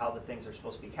included, how the things are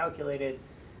supposed to be calculated.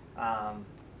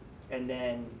 And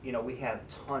then, we have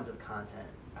tons of content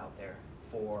out there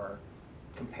for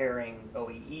comparing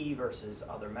OEE versus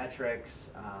other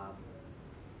metrics.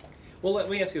 Well, let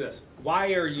me ask you this: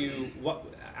 why are you?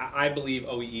 I believe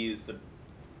OEE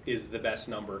is the best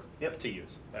number Yep. to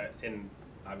use, and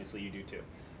obviously you do too.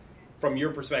 From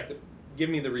your perspective, give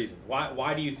me the reason.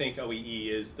 Why do you think OEE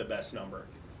is the best number?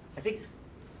 I think,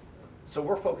 so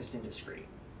we're focused in discrete,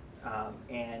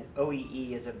 and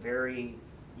OEE is a very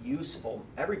useful,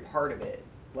 every part of it,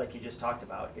 like you just talked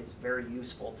about, is very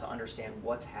useful to understand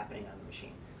what's happening on the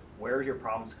machine. Where are your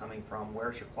problems coming from?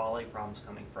 Where's your quality problems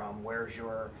coming from? Where's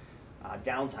your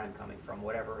downtime coming from?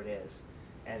 Whatever it is.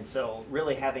 And so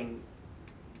really having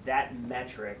that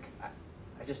metric,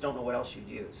 I just don't know what else you'd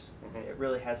use. Mhm. It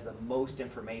really has the most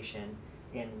information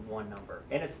in one number.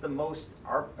 And it's the most,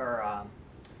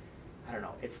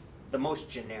 it's the most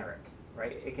generic,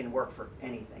 right? It can work for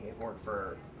anything. It can work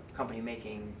for a company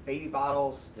making baby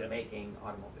bottles to Yep. making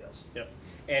automobiles. Yep.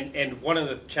 And one of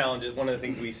the challenges, one of the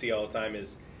things we see all the time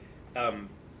is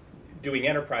doing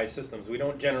enterprise systems. We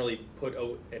don't generally put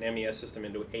an MES system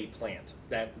into a plant.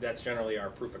 That's generally our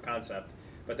proof of concept.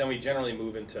 But then we generally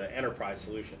move into enterprise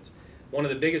solutions. one of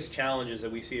the biggest challenges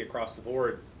that we see across the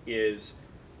board is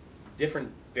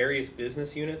various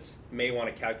business units may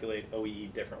want to calculate OEE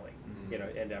differently. Mhm. You know,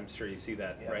 and I'm sure you see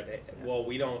that, Yeah. right? Yeah. Well,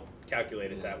 we don't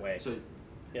calculate it Yeah. that way. So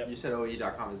Yep. you said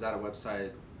OE.com. Is that a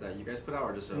website that you guys put out,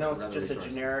 or just a No, it's regular just a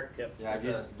resource? generic. Yep. Yeah, I've it's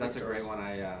used, that's a resource. great one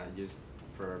I used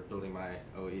for building my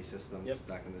OE systems Yep.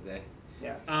 back in the day.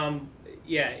 Yeah.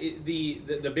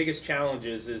 The biggest challenge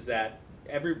is that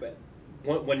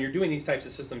when you're doing these types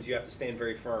of systems, you have to stand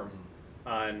very firm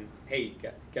on, hey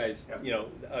guys, Yep. you know,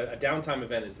 a downtime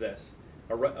event is this,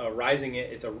 a rising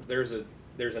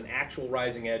there's an actual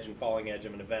rising edge and falling edge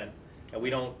of an event, and we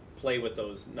don't play with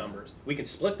those numbers. We can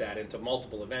split that into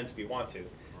multiple events if you want to.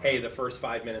 Hey, the first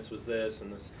 5 minutes was this,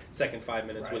 and the second 5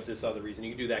 minutes was Right. this other reason.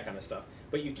 You can do that kind of stuff,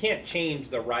 but you can't change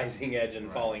the rising edge and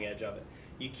Right. falling edge of it.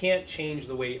 You can't change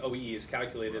the way OEE is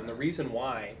calculated, and the reason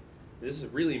why, this is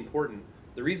really important,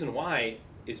 the reason why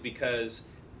is because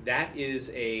that is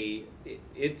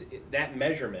that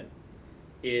measurement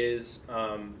is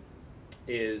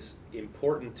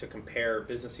important to compare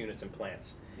business units and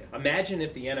plants. Yeah. Imagine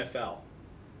if the NFL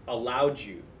allowed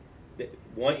you,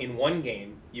 in one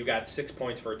game you got 6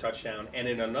 points for a touchdown, and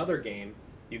in another game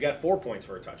you got 4 points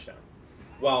for a touchdown.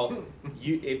 Well,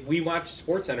 if we watched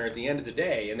SportsCenter at the end of the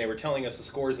day, and they were telling us the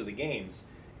scores of the games,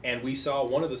 and we saw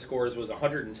one of the scores was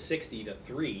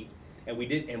 160-3,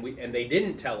 and they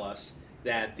didn't tell us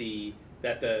that in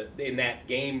that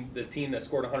game the team that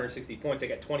scored 160 points, they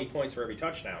got 20 points for every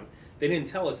touchdown. They didn't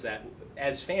tell us that.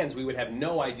 As fans, we would have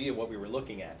no idea what we were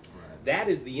looking at. Right. That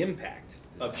is the impact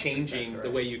of That's changing exactly the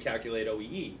right. way you calculate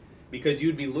OEE, because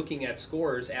you'd be looking at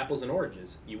scores apples and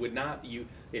oranges. You would not.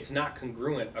 It's not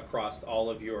congruent across all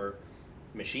of your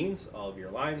machines, all of your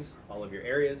lines, all of your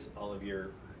areas, all of your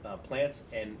plants,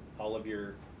 and all of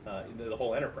your the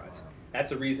whole enterprise. Wow. That's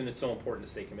the reason it's so important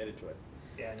to stay committed to it.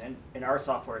 Yeah, and then in our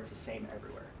software, it's the same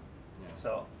everywhere. Yeah.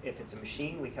 So if it's a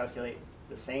machine, we calculate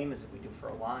the same as if we do for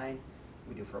a line,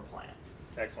 we do for a plant.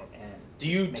 Excellent. And Do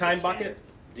just you make it time standard. bucket?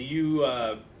 Do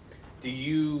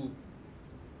you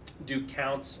do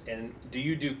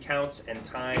counts and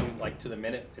time like to the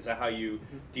minute? Is that how you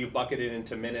do you bucket it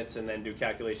into minutes and then do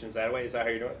calculations that way? Is that how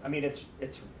you're doing it? I mean, it's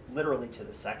literally to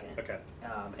the second. Okay.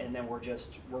 And then we're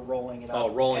rolling it up. Oh,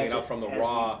 rolling as it up from the as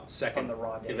raw we- second from the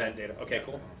raw data. event data. Okay,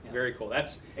 cool. Yeah. Very cool.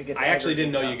 That's It gets I actually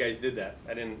didn't know you aggregated guys did that.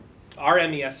 I didn't. Our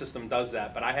MES system does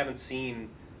that, but I haven't seen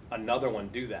another one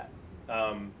do that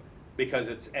because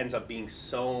it ends up being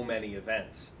so many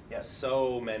events, Yes.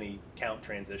 so many count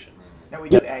transitions. Now we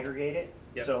do aggregate it.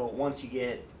 Yep. So once you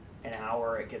get an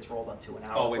hour, it gets rolled up to an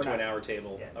hour. Oh, We're into an not- hour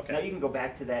table. Yeah. Okay. Now you can go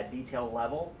back to that detail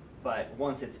level, but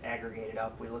once it's aggregated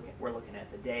up, we're looking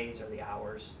at the days or the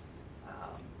hours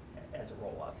as a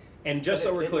roll up. And just But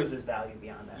so we're it clear, loses value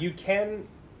beyond that. you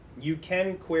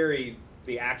can query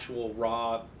the actual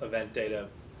raw event data,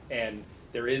 and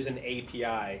there is an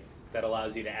API that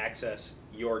allows you to access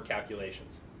your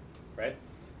calculations, right?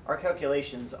 Our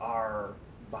calculations are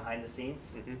behind the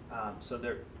scenes, Mhm. so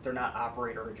they're not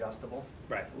operator adjustable.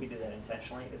 Right. We do that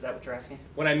intentionally. Is that what you're asking?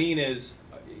 What I mean is,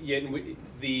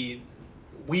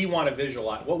 we want to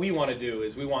visualize. What we want to do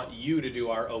is we want you to do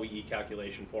our OEE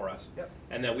calculation for us, Yep.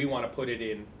 and then we want to put it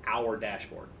in our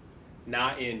dashboard,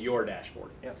 not in your dashboard.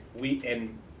 Yep.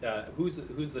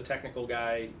 Who's the technical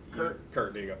guy? Kurt.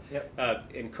 Kurt, there you go.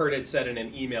 Yep. And Kurt had said in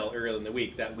an email earlier in the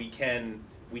week that we can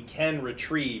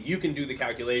retrieve. You can do the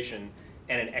calculation,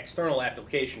 and an external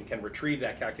application can retrieve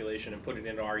that calculation and put it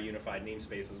into our unified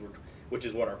namespaces, which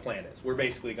is what our plan is. We're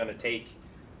basically going to take,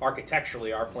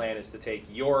 architecturally, our plan is to take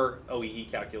your OEE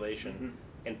calculation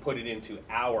and put it into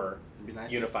our It'd be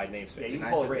nice unified Yeah, namespace, you It's can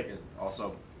nice pull if it we right- could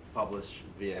also publish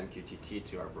via MQTT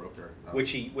to our broker.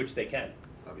 which they can,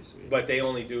 That'd be sweet. but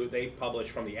they publish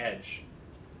from the edge.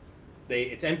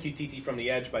 It's MQTT from the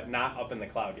edge, but not up in the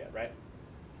cloud yet, right?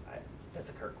 That's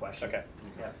a Kurt question. Okay.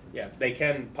 Yeah. Yeah, they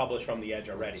can publish from the edge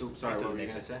already. So, sorry, into what the were you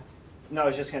namespace. gonna say? No, I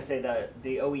was just going to say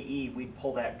the OEE, we'd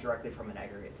pull that directly from an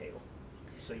aggregate table.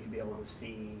 So you'd be able to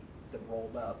see the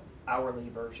rolled up hourly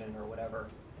version or whatever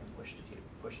and push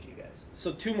to you guys.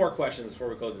 So 2 more questions before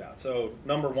we close it out. So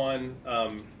number 1,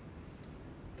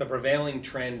 the prevailing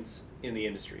trends in the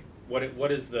industry. What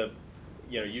is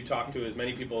you talk to as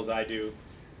many people as I do.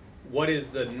 What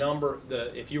is the number?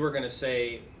 If you were going to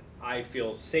say, I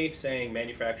feel safe saying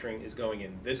manufacturing is going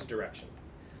in this direction.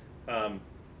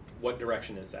 What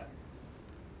direction is that?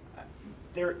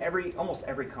 Almost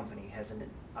every company has an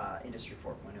Industry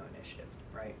 4.0 initiative,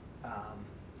 right?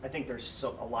 I think there's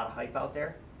a lot of hype out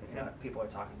there. You know, people are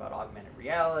talking about augmented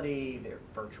reality, their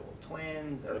virtual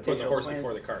twins, They're or putting the digital horse twins.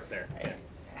 before the cart there. Yeah.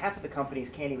 Half of the companies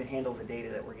can't even handle the data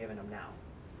that we're giving them now.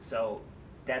 So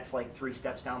that's like 3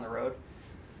 steps down the road.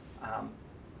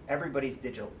 everybody's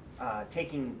digital,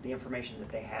 taking the information that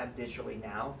they have digitally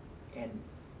now and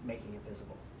making it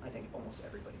visible. I think almost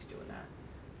everybody's doing that.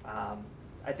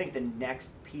 I think the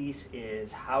next piece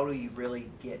is how do you really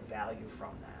get value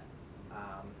from that?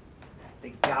 They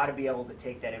got to be able to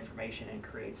take that information and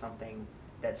create something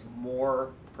that's more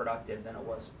productive than it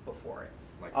was before it.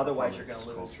 Like Otherwise, you're going to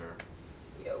lose. culture.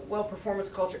 Yeah, well, performance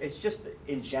culture, it's just,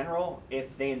 in general,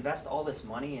 if they invest all this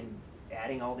money in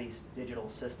adding all these digital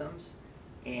systems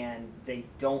and they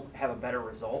don't have a better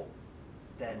result,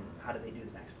 then how do they do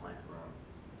the next plan?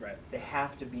 Right. They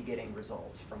have to be getting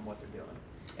results from what they're doing.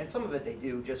 And some of it they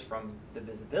do just from the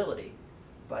visibility,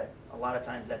 but a lot of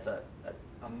times that's a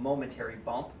momentary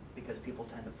bump because people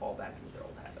tend to fall back into their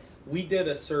old habits. We did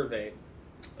a survey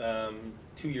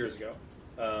 2 years ago.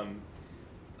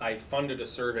 I funded a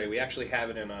survey. We actually have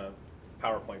it in a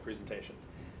PowerPoint presentation.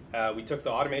 We took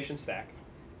the automation stack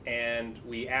and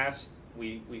we asked,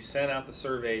 we sent out the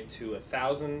survey to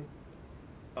 1,000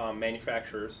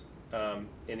 manufacturers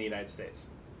in the United States,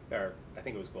 or I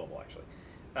think it was global actually.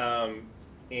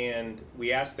 And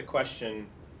we asked the question,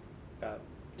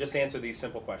 just answer these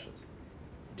simple questions.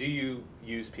 Do you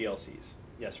use PLCs?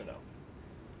 Yes or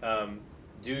no?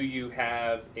 Do you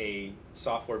have a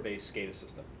software-based SCADA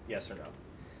system? Yes or no?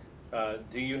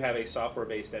 Do you have a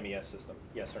software-based MES system?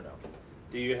 Yes or no?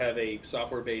 Do you have a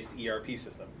software-based ERP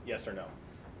system? Yes or no?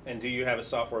 And do you have a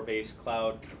software-based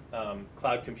cloud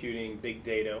computing, big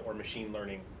data, or machine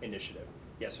learning initiative?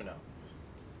 Yes or no?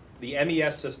 The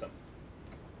MES system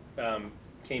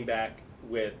came back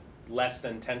with less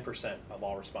than 10% of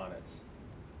all respondents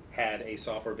had a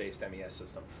software-based MES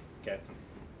system. Okay,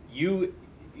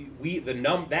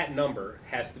 that number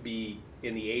has to be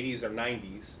in the 80s or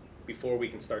 90s before we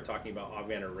can start talking about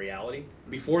augmented reality,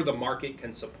 before the market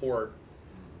can support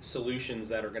solutions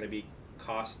that are going to be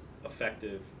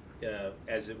cost-effective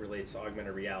as it relates to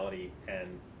augmented reality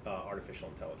and artificial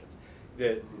intelligence.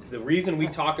 The reason we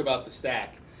talk about the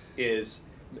stack is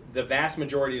the vast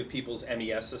majority of people's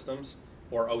MES systems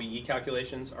or OEE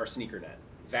calculations are SneakerNet.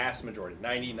 Vast majority,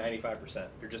 90, 95%.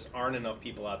 There just aren't enough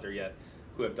people out there yet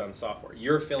who have done software.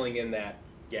 You're filling in that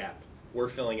gap. We're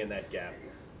filling in that gap.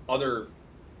 Other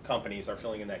companies are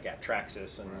filling in that gap.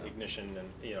 Traxxas and Ignition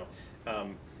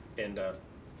and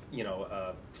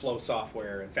Flow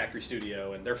Software and Factory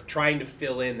Studio, and they're trying to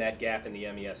fill in that gap in the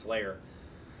MES layer.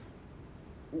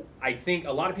 I think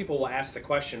a lot of people will ask the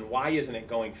question, why isn't it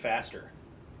going faster,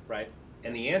 right?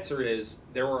 And the answer is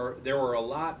there were a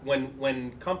lot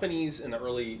when companies in the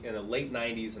late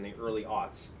 90s and the early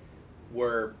aughts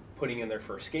were putting in their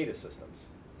first SCADA systems.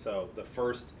 So the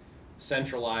first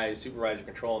centralized supervisor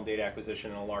control and data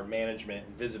acquisition and alarm management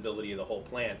and visibility of the whole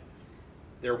plant.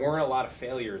 There weren't a lot of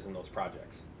failures in those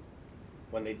projects.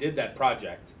 When they did that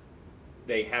project,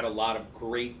 they had a lot of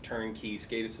great turnkey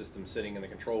SCADA systems sitting in the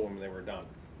control room when they were done.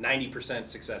 90%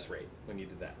 success rate when you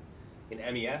did that. In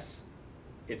MES,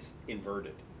 it's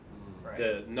inverted. Right.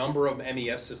 The number of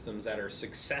MES systems that are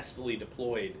successfully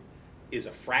deployed is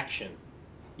a fraction.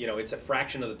 It's a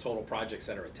fraction of the total projects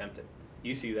that are attempted.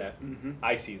 You see that,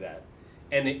 I see that.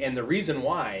 And the reason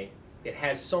why, it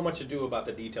has so much to do about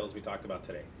the details we talked about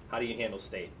today. How do you handle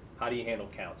state? How do you handle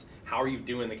counts? How are you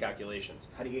doing the calculations?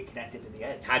 How do you get connected to the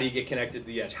edge? How do you get connected to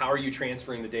the edge? How are you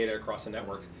transferring the data across the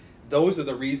networks? Those are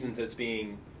the reasons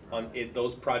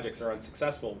those projects are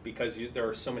unsuccessful, because there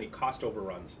are so many cost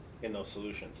overruns in those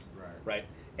solutions. Right?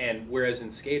 And whereas in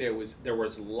SCADA there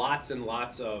was lots and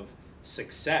lots of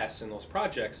success in those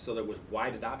projects, so there was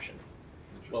wide adoption.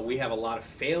 Well, we have a lot of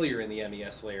failure in the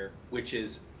MES layer, which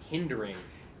is hindering.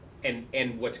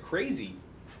 And what's crazy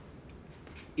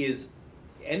is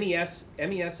MES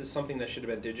is something that should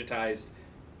have been digitized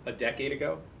a decade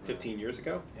ago, 15 years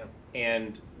ago,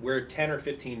 and we're 10 or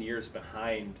 15 years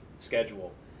behind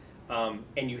schedule. And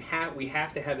we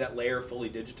have to have that layer fully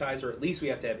digitized, or at least we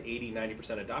have to have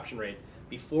 80-90% adoption rate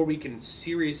before we can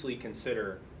seriously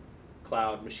consider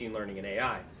cloud, machine learning, and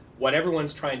AI. What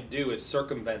everyone's trying to do is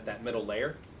circumvent that middle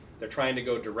layer. They're trying to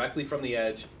go directly from the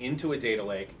edge into a data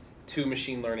lake to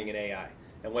machine learning and AI.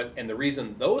 And the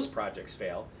reason those projects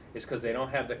fail is because they don't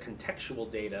have the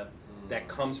contextual data that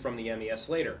comes from the MES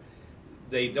layer.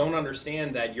 They don't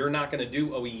understand that you're not going to do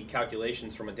OEE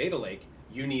calculations from a data lake.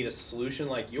 You need a solution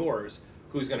like yours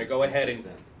who's going to go ahead and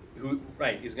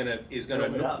is going to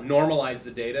normalize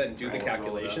the data and do the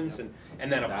calculations and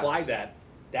then apply that.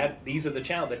 These are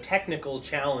the technical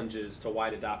challenges to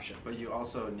wide adoption. But you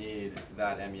also need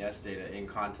that MES data in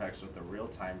context with the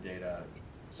real-time data,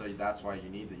 so that's why you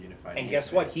need the unified. And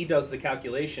guess what? He does the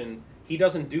calculation. He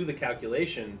doesn't do the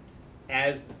calculation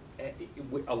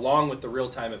along with the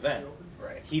real-time event.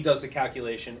 Right. He does the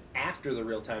calculation after the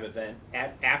real-time event,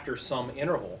 after some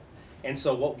interval. And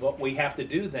so what we have to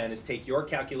do then is take your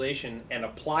calculation and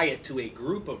apply it to a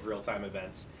group of real-time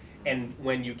events. And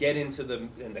when you get into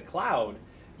in the cloud,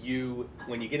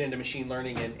 when you get into machine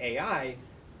learning and AI,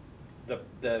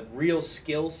 the real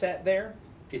skill set there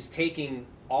is taking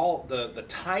all the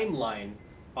timeline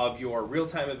of your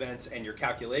real-time events and your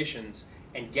calculations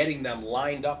and getting them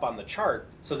lined up on the chart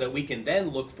so that we can then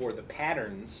look for the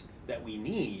patterns that we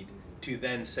need to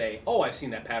then say, oh, I've seen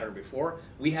that pattern before.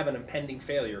 We have an impending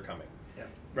failure coming. Yeah.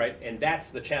 Right? And that's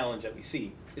the challenge that we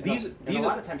see. And a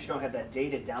lot of times you don't have that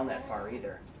data down that far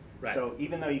either. Right. So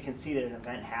even though you can see that an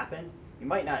event happened, you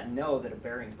might not know that a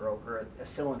bearing broke or a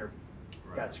cylinder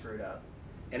got screwed up.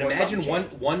 And or imagine something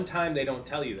changed. one time they don't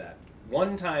tell you that.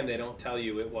 One time they don't tell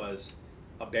you it was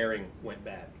a bearing went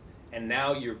bad. And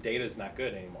now your data is not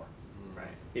good anymore. Right.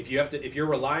 If you're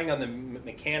relying on the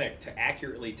mechanic to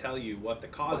accurately tell you what the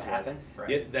cause was,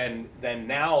 right. then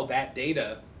now that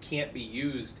data can't be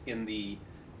used in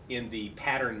the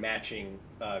pattern matching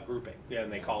grouping. Yeah,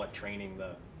 and they call it training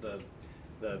the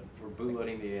We're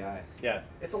bootloading the AI. yeah.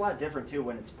 It's a lot different too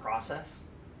when it's process.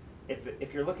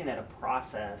 If you're looking at a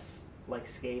process like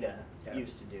SCADA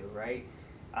used to do, right?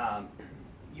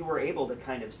 You were able to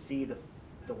kind of see the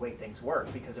way things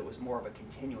work because it was more of a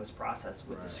continuous process.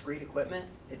 With discrete equipment,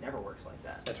 it never works like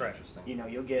that. That's right. Interesting. You know,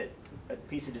 you'll get a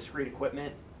piece of discrete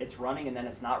equipment, it's running and then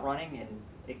it's not running, and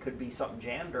it could be something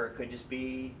jammed or it could just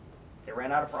be they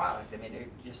ran out of product. I mean,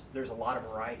 there's a lot of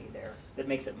variety there that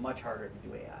makes it much harder to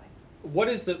do AI.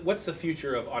 What's the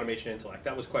future of automation intellect?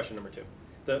 That was question number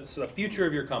 2. So the future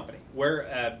of your company.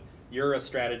 Where you're a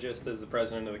strategist as the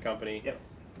president of the company. Yep.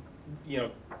 You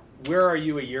know, where are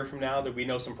you a year from now? That we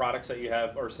know some products that you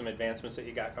have or some advancements that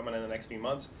you got coming in the next few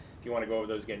months. If you want to go over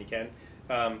those again, you can.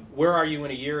 Where are you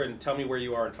in a year, and tell me where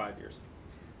you are in 5 years.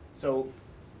 So,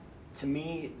 to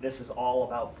me, this is all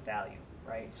about value,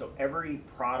 right? So every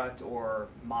product or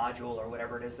module or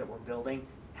whatever it is that we're building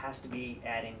has to be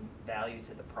adding value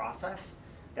to the process.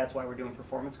 That's why we're doing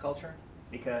performance culture,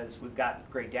 because we've got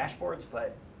great dashboards,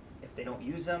 but if they don't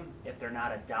use them, if they're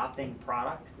not adopting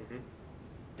product,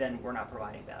 then we're not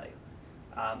providing value.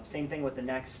 Same thing with the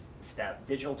next step.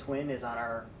 Digital twin is on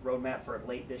our roadmap for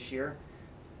late this year,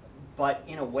 but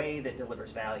in a way that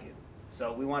delivers value.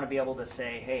 So we want to be able to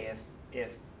say, hey,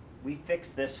 if we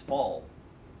fix this fault,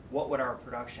 what would our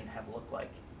production have looked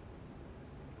like?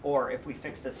 Or if we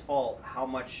fix this fault, how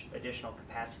much additional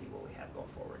capacity will we have going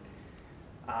forward?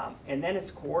 And then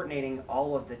it's coordinating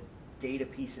all of the data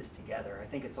pieces together. I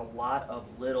think it's a lot of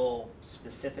little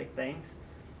specific things.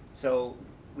 So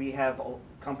we have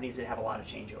companies that have a lot of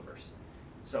changeovers.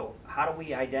 So how do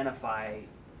we identify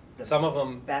the Some of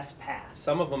them best path?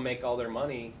 Some of them make all their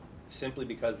money simply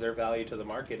because their value to the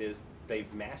market is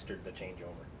they've mastered the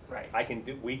changeover. Right.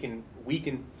 We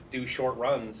can do short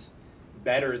runs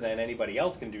better than anybody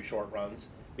else can do short runs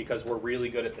because we're really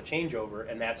good at the changeover,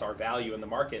 and that's our value in the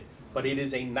market. But it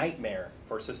is a nightmare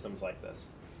for systems like this.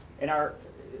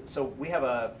 So we have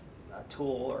a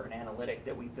tool or an analytic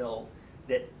that we build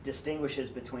that distinguishes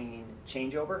between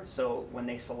changeover. So when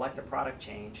they select a product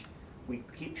change, we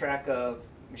keep track of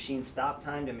machine stop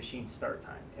time to machine start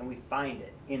time, and we find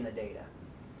it in the data.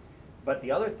 But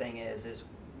the other thing is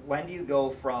when do you go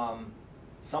from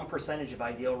some percentage of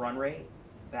ideal run rate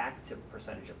back to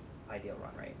percentage of ideal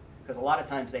run rate? Because a lot of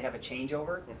times they have a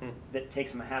changeover that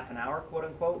takes them a half an hour, quote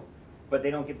unquote, but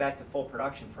they don't get back to full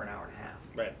production for an hour and a half.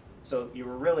 Right. So you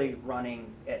were really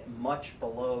running at much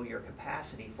below your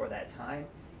capacity for that time,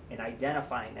 and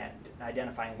identifying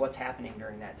what's happening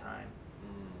during that time.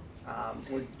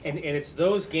 And it's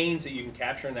those gains that you can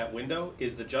capture in that window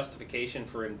is the justification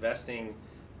for investing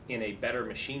in a better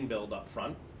machine build up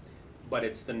front. But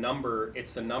it's the number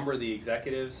the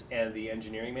executives and the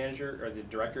engineering manager or the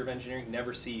director of engineering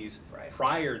never sees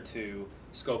prior to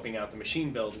scoping out the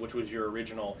machine build, which was your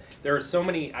original. There are so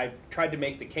many, I've tried to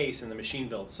make the case in the machine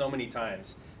build so many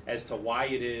times as to why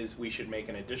it is we should make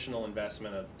an additional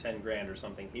investment of 10 grand or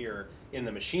something here in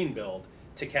the machine build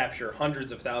to capture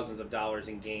hundreds of thousands of dollars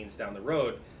in gains down the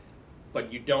road,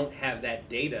 but you don't have that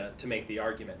data to make the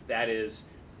argument. That is,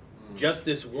 just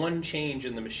this one change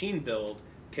in the machine build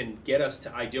can get us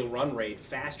to ideal run rate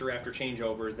faster after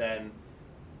changeover than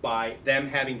by them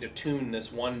having to tune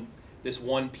this one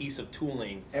piece of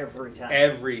tooling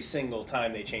every single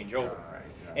time they change over.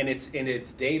 And it's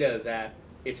data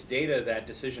that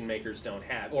decision makers don't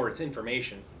have, or it's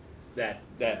information that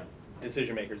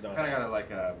decision makers don't have. Kind of got a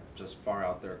like a just far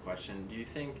out there question. Do you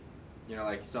think,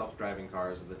 like self-driving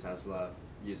cars, the Tesla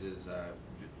uses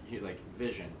like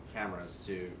vision cameras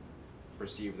to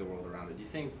perceive the world around it? Do you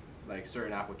think like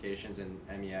certain applications in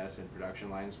MES and production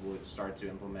lines will start to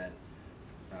implement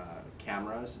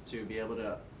cameras to be able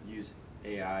to use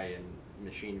AI and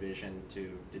machine vision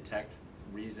to detect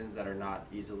reasons that are not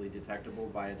easily detectable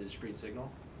by a discrete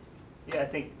signal? Yeah, I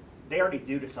think they already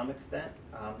do to some extent.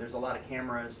 There's a lot of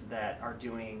cameras that are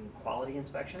doing quality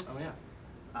inspections. Oh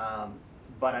yeah.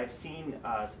 But I've seen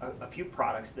a few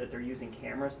products that they're using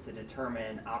cameras to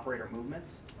determine operator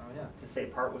movements. Oh yeah. To say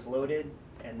part was loaded,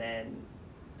 and then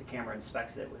the camera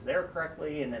inspects that it was there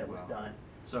correctly, and then it was Wow. done.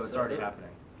 So it's already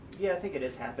happening. Yeah, I think it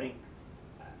is happening.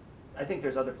 I think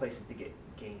there's other places to get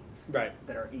gains Right.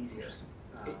 that are easier.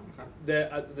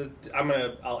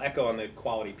 I'll echo on the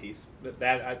quality piece.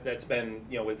 That's been,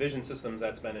 with vision systems,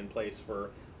 that's been in place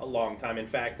for a long time. In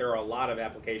fact, there are a lot of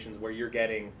applications where you're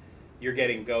getting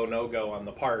go no go on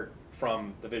the part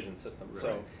from the vision system. Right.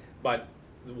 So, but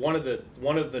one of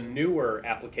the newer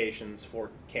applications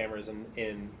for cameras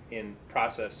in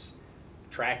process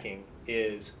tracking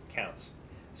is counts.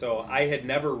 So I had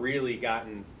never really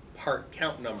gotten part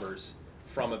count numbers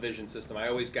from a vision system. I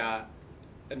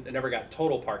never got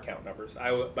total part count numbers.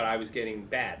 But I was getting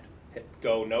bad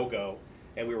go no go,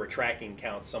 and we were tracking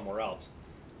counts somewhere else.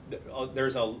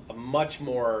 There's a much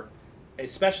more,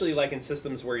 especially like in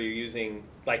systems where you're using,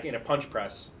 like in a punch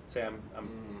press. Say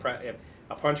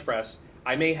a punch press.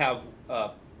 I may have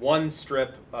one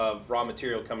strip of raw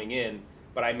material coming in,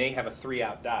 but I may have a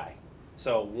 3-out die.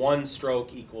 So 1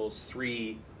 stroke equals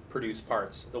 3 produced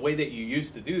parts. The way that you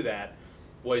used to do that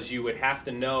was you would have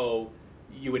to know,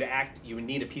 you would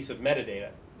need a piece of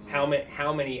metadata. How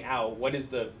many out? What is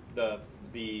the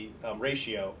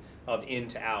ratio of in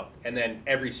to out? And then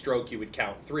every stroke you would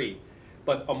count 3.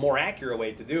 But a more accurate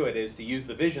way to do it is to use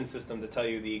the vision system to tell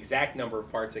you the exact number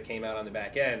of parts that came out on the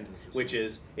back end, which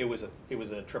is it was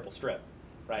a triple strip,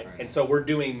 right? And so we're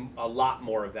doing a lot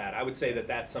more of that. I would say that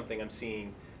that's something I'm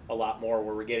seeing a lot more,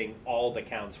 where we're getting all the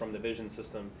counts from the vision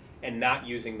system and not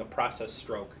using the process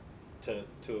stroke to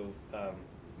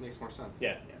Makes more sense.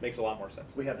 yeah, makes a lot more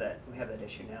sense. We have that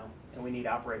issue now, and we need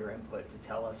operator input to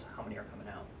tell us how many are coming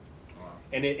out. Wow.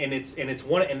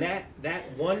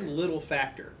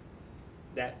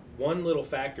 That one little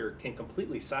factor can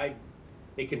completely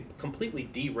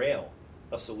derail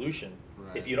a solution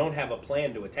if you don't have a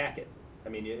plan to attack it. I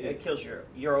mean, it kills your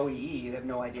OEE. You have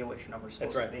no idea what your number's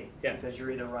supposed to be. Yeah. Because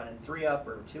you're either running 3 up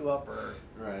or 2 up or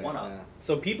 1 up. Yeah.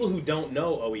 So people who don't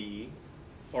know OEE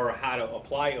or how to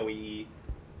apply OEE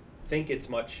think it's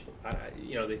much,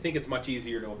 they think it's much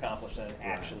easier to accomplish than it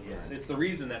actually is. Right. It's the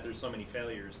reason that there's so many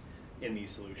failures in these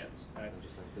solutions. Right?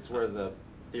 It's where the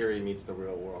theory meets the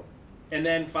real world. And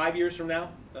then 5 years from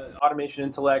now, Automation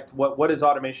Intellect. What is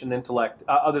Automation Intellect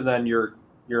other than you're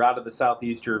out of the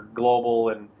Southeast, you're global,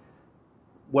 and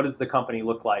what does the company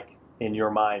look like in your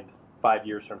mind 5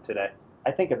 years from today?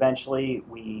 I think eventually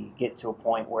we get to a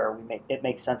point where it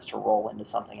makes sense to roll into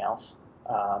something else,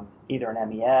 either an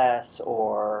MES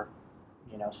or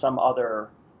some other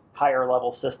higher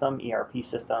level system, ERP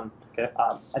system. Okay.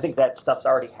 I think that stuff's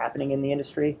already happening in the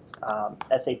industry.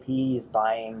 SAP is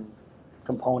buying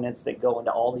components that go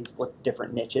into all these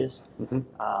different niches. Mm-hmm.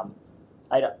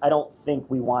 I don't think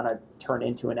we want to turn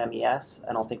into an MES.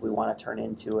 I don't think we want to turn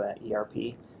into an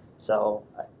ERP. So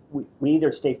we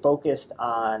either stay focused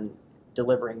on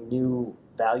delivering new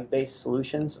value-based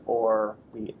solutions, or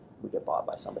we get bought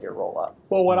by somebody or roll up.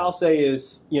 Well, what I'll say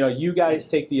is, you guys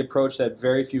take the approach that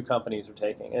very few companies are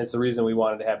taking, and it's the reason we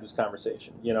wanted to have this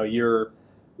conversation.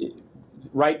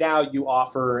 Right now you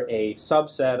offer a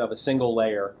subset of a single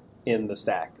layer in the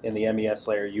stack, in the MES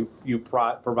layer. You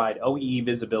provide OEE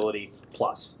visibility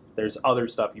plus. There's other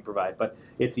stuff you provide, but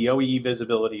it's the OEE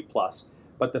visibility plus.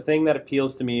 But the thing that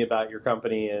appeals to me about your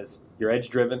company is you're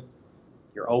edge-driven,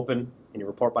 you're open, and you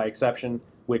report by exception,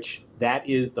 which that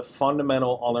is the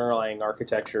fundamental underlying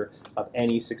architecture of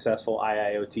any successful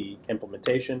IIoT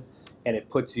implementation, and it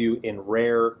puts you in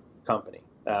rare company.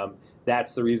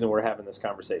 That's the reason we're having this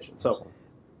conversation. So,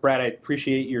 Brad, I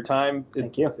appreciate your time.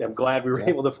 Thank you. I'm glad we were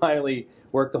able to finally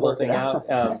work the whole thing out.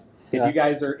 If you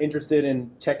guys are interested in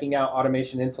checking out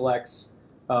Automation Intellect's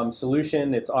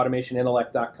solution, it's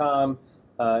automationintellect.com.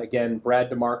 Again, Brad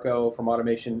DeMarco from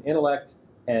Automation Intellect,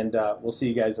 and we'll see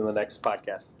you guys in the next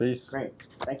podcast. Peace. Great.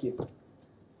 Thank you.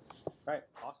 All right.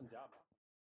 Awesome job.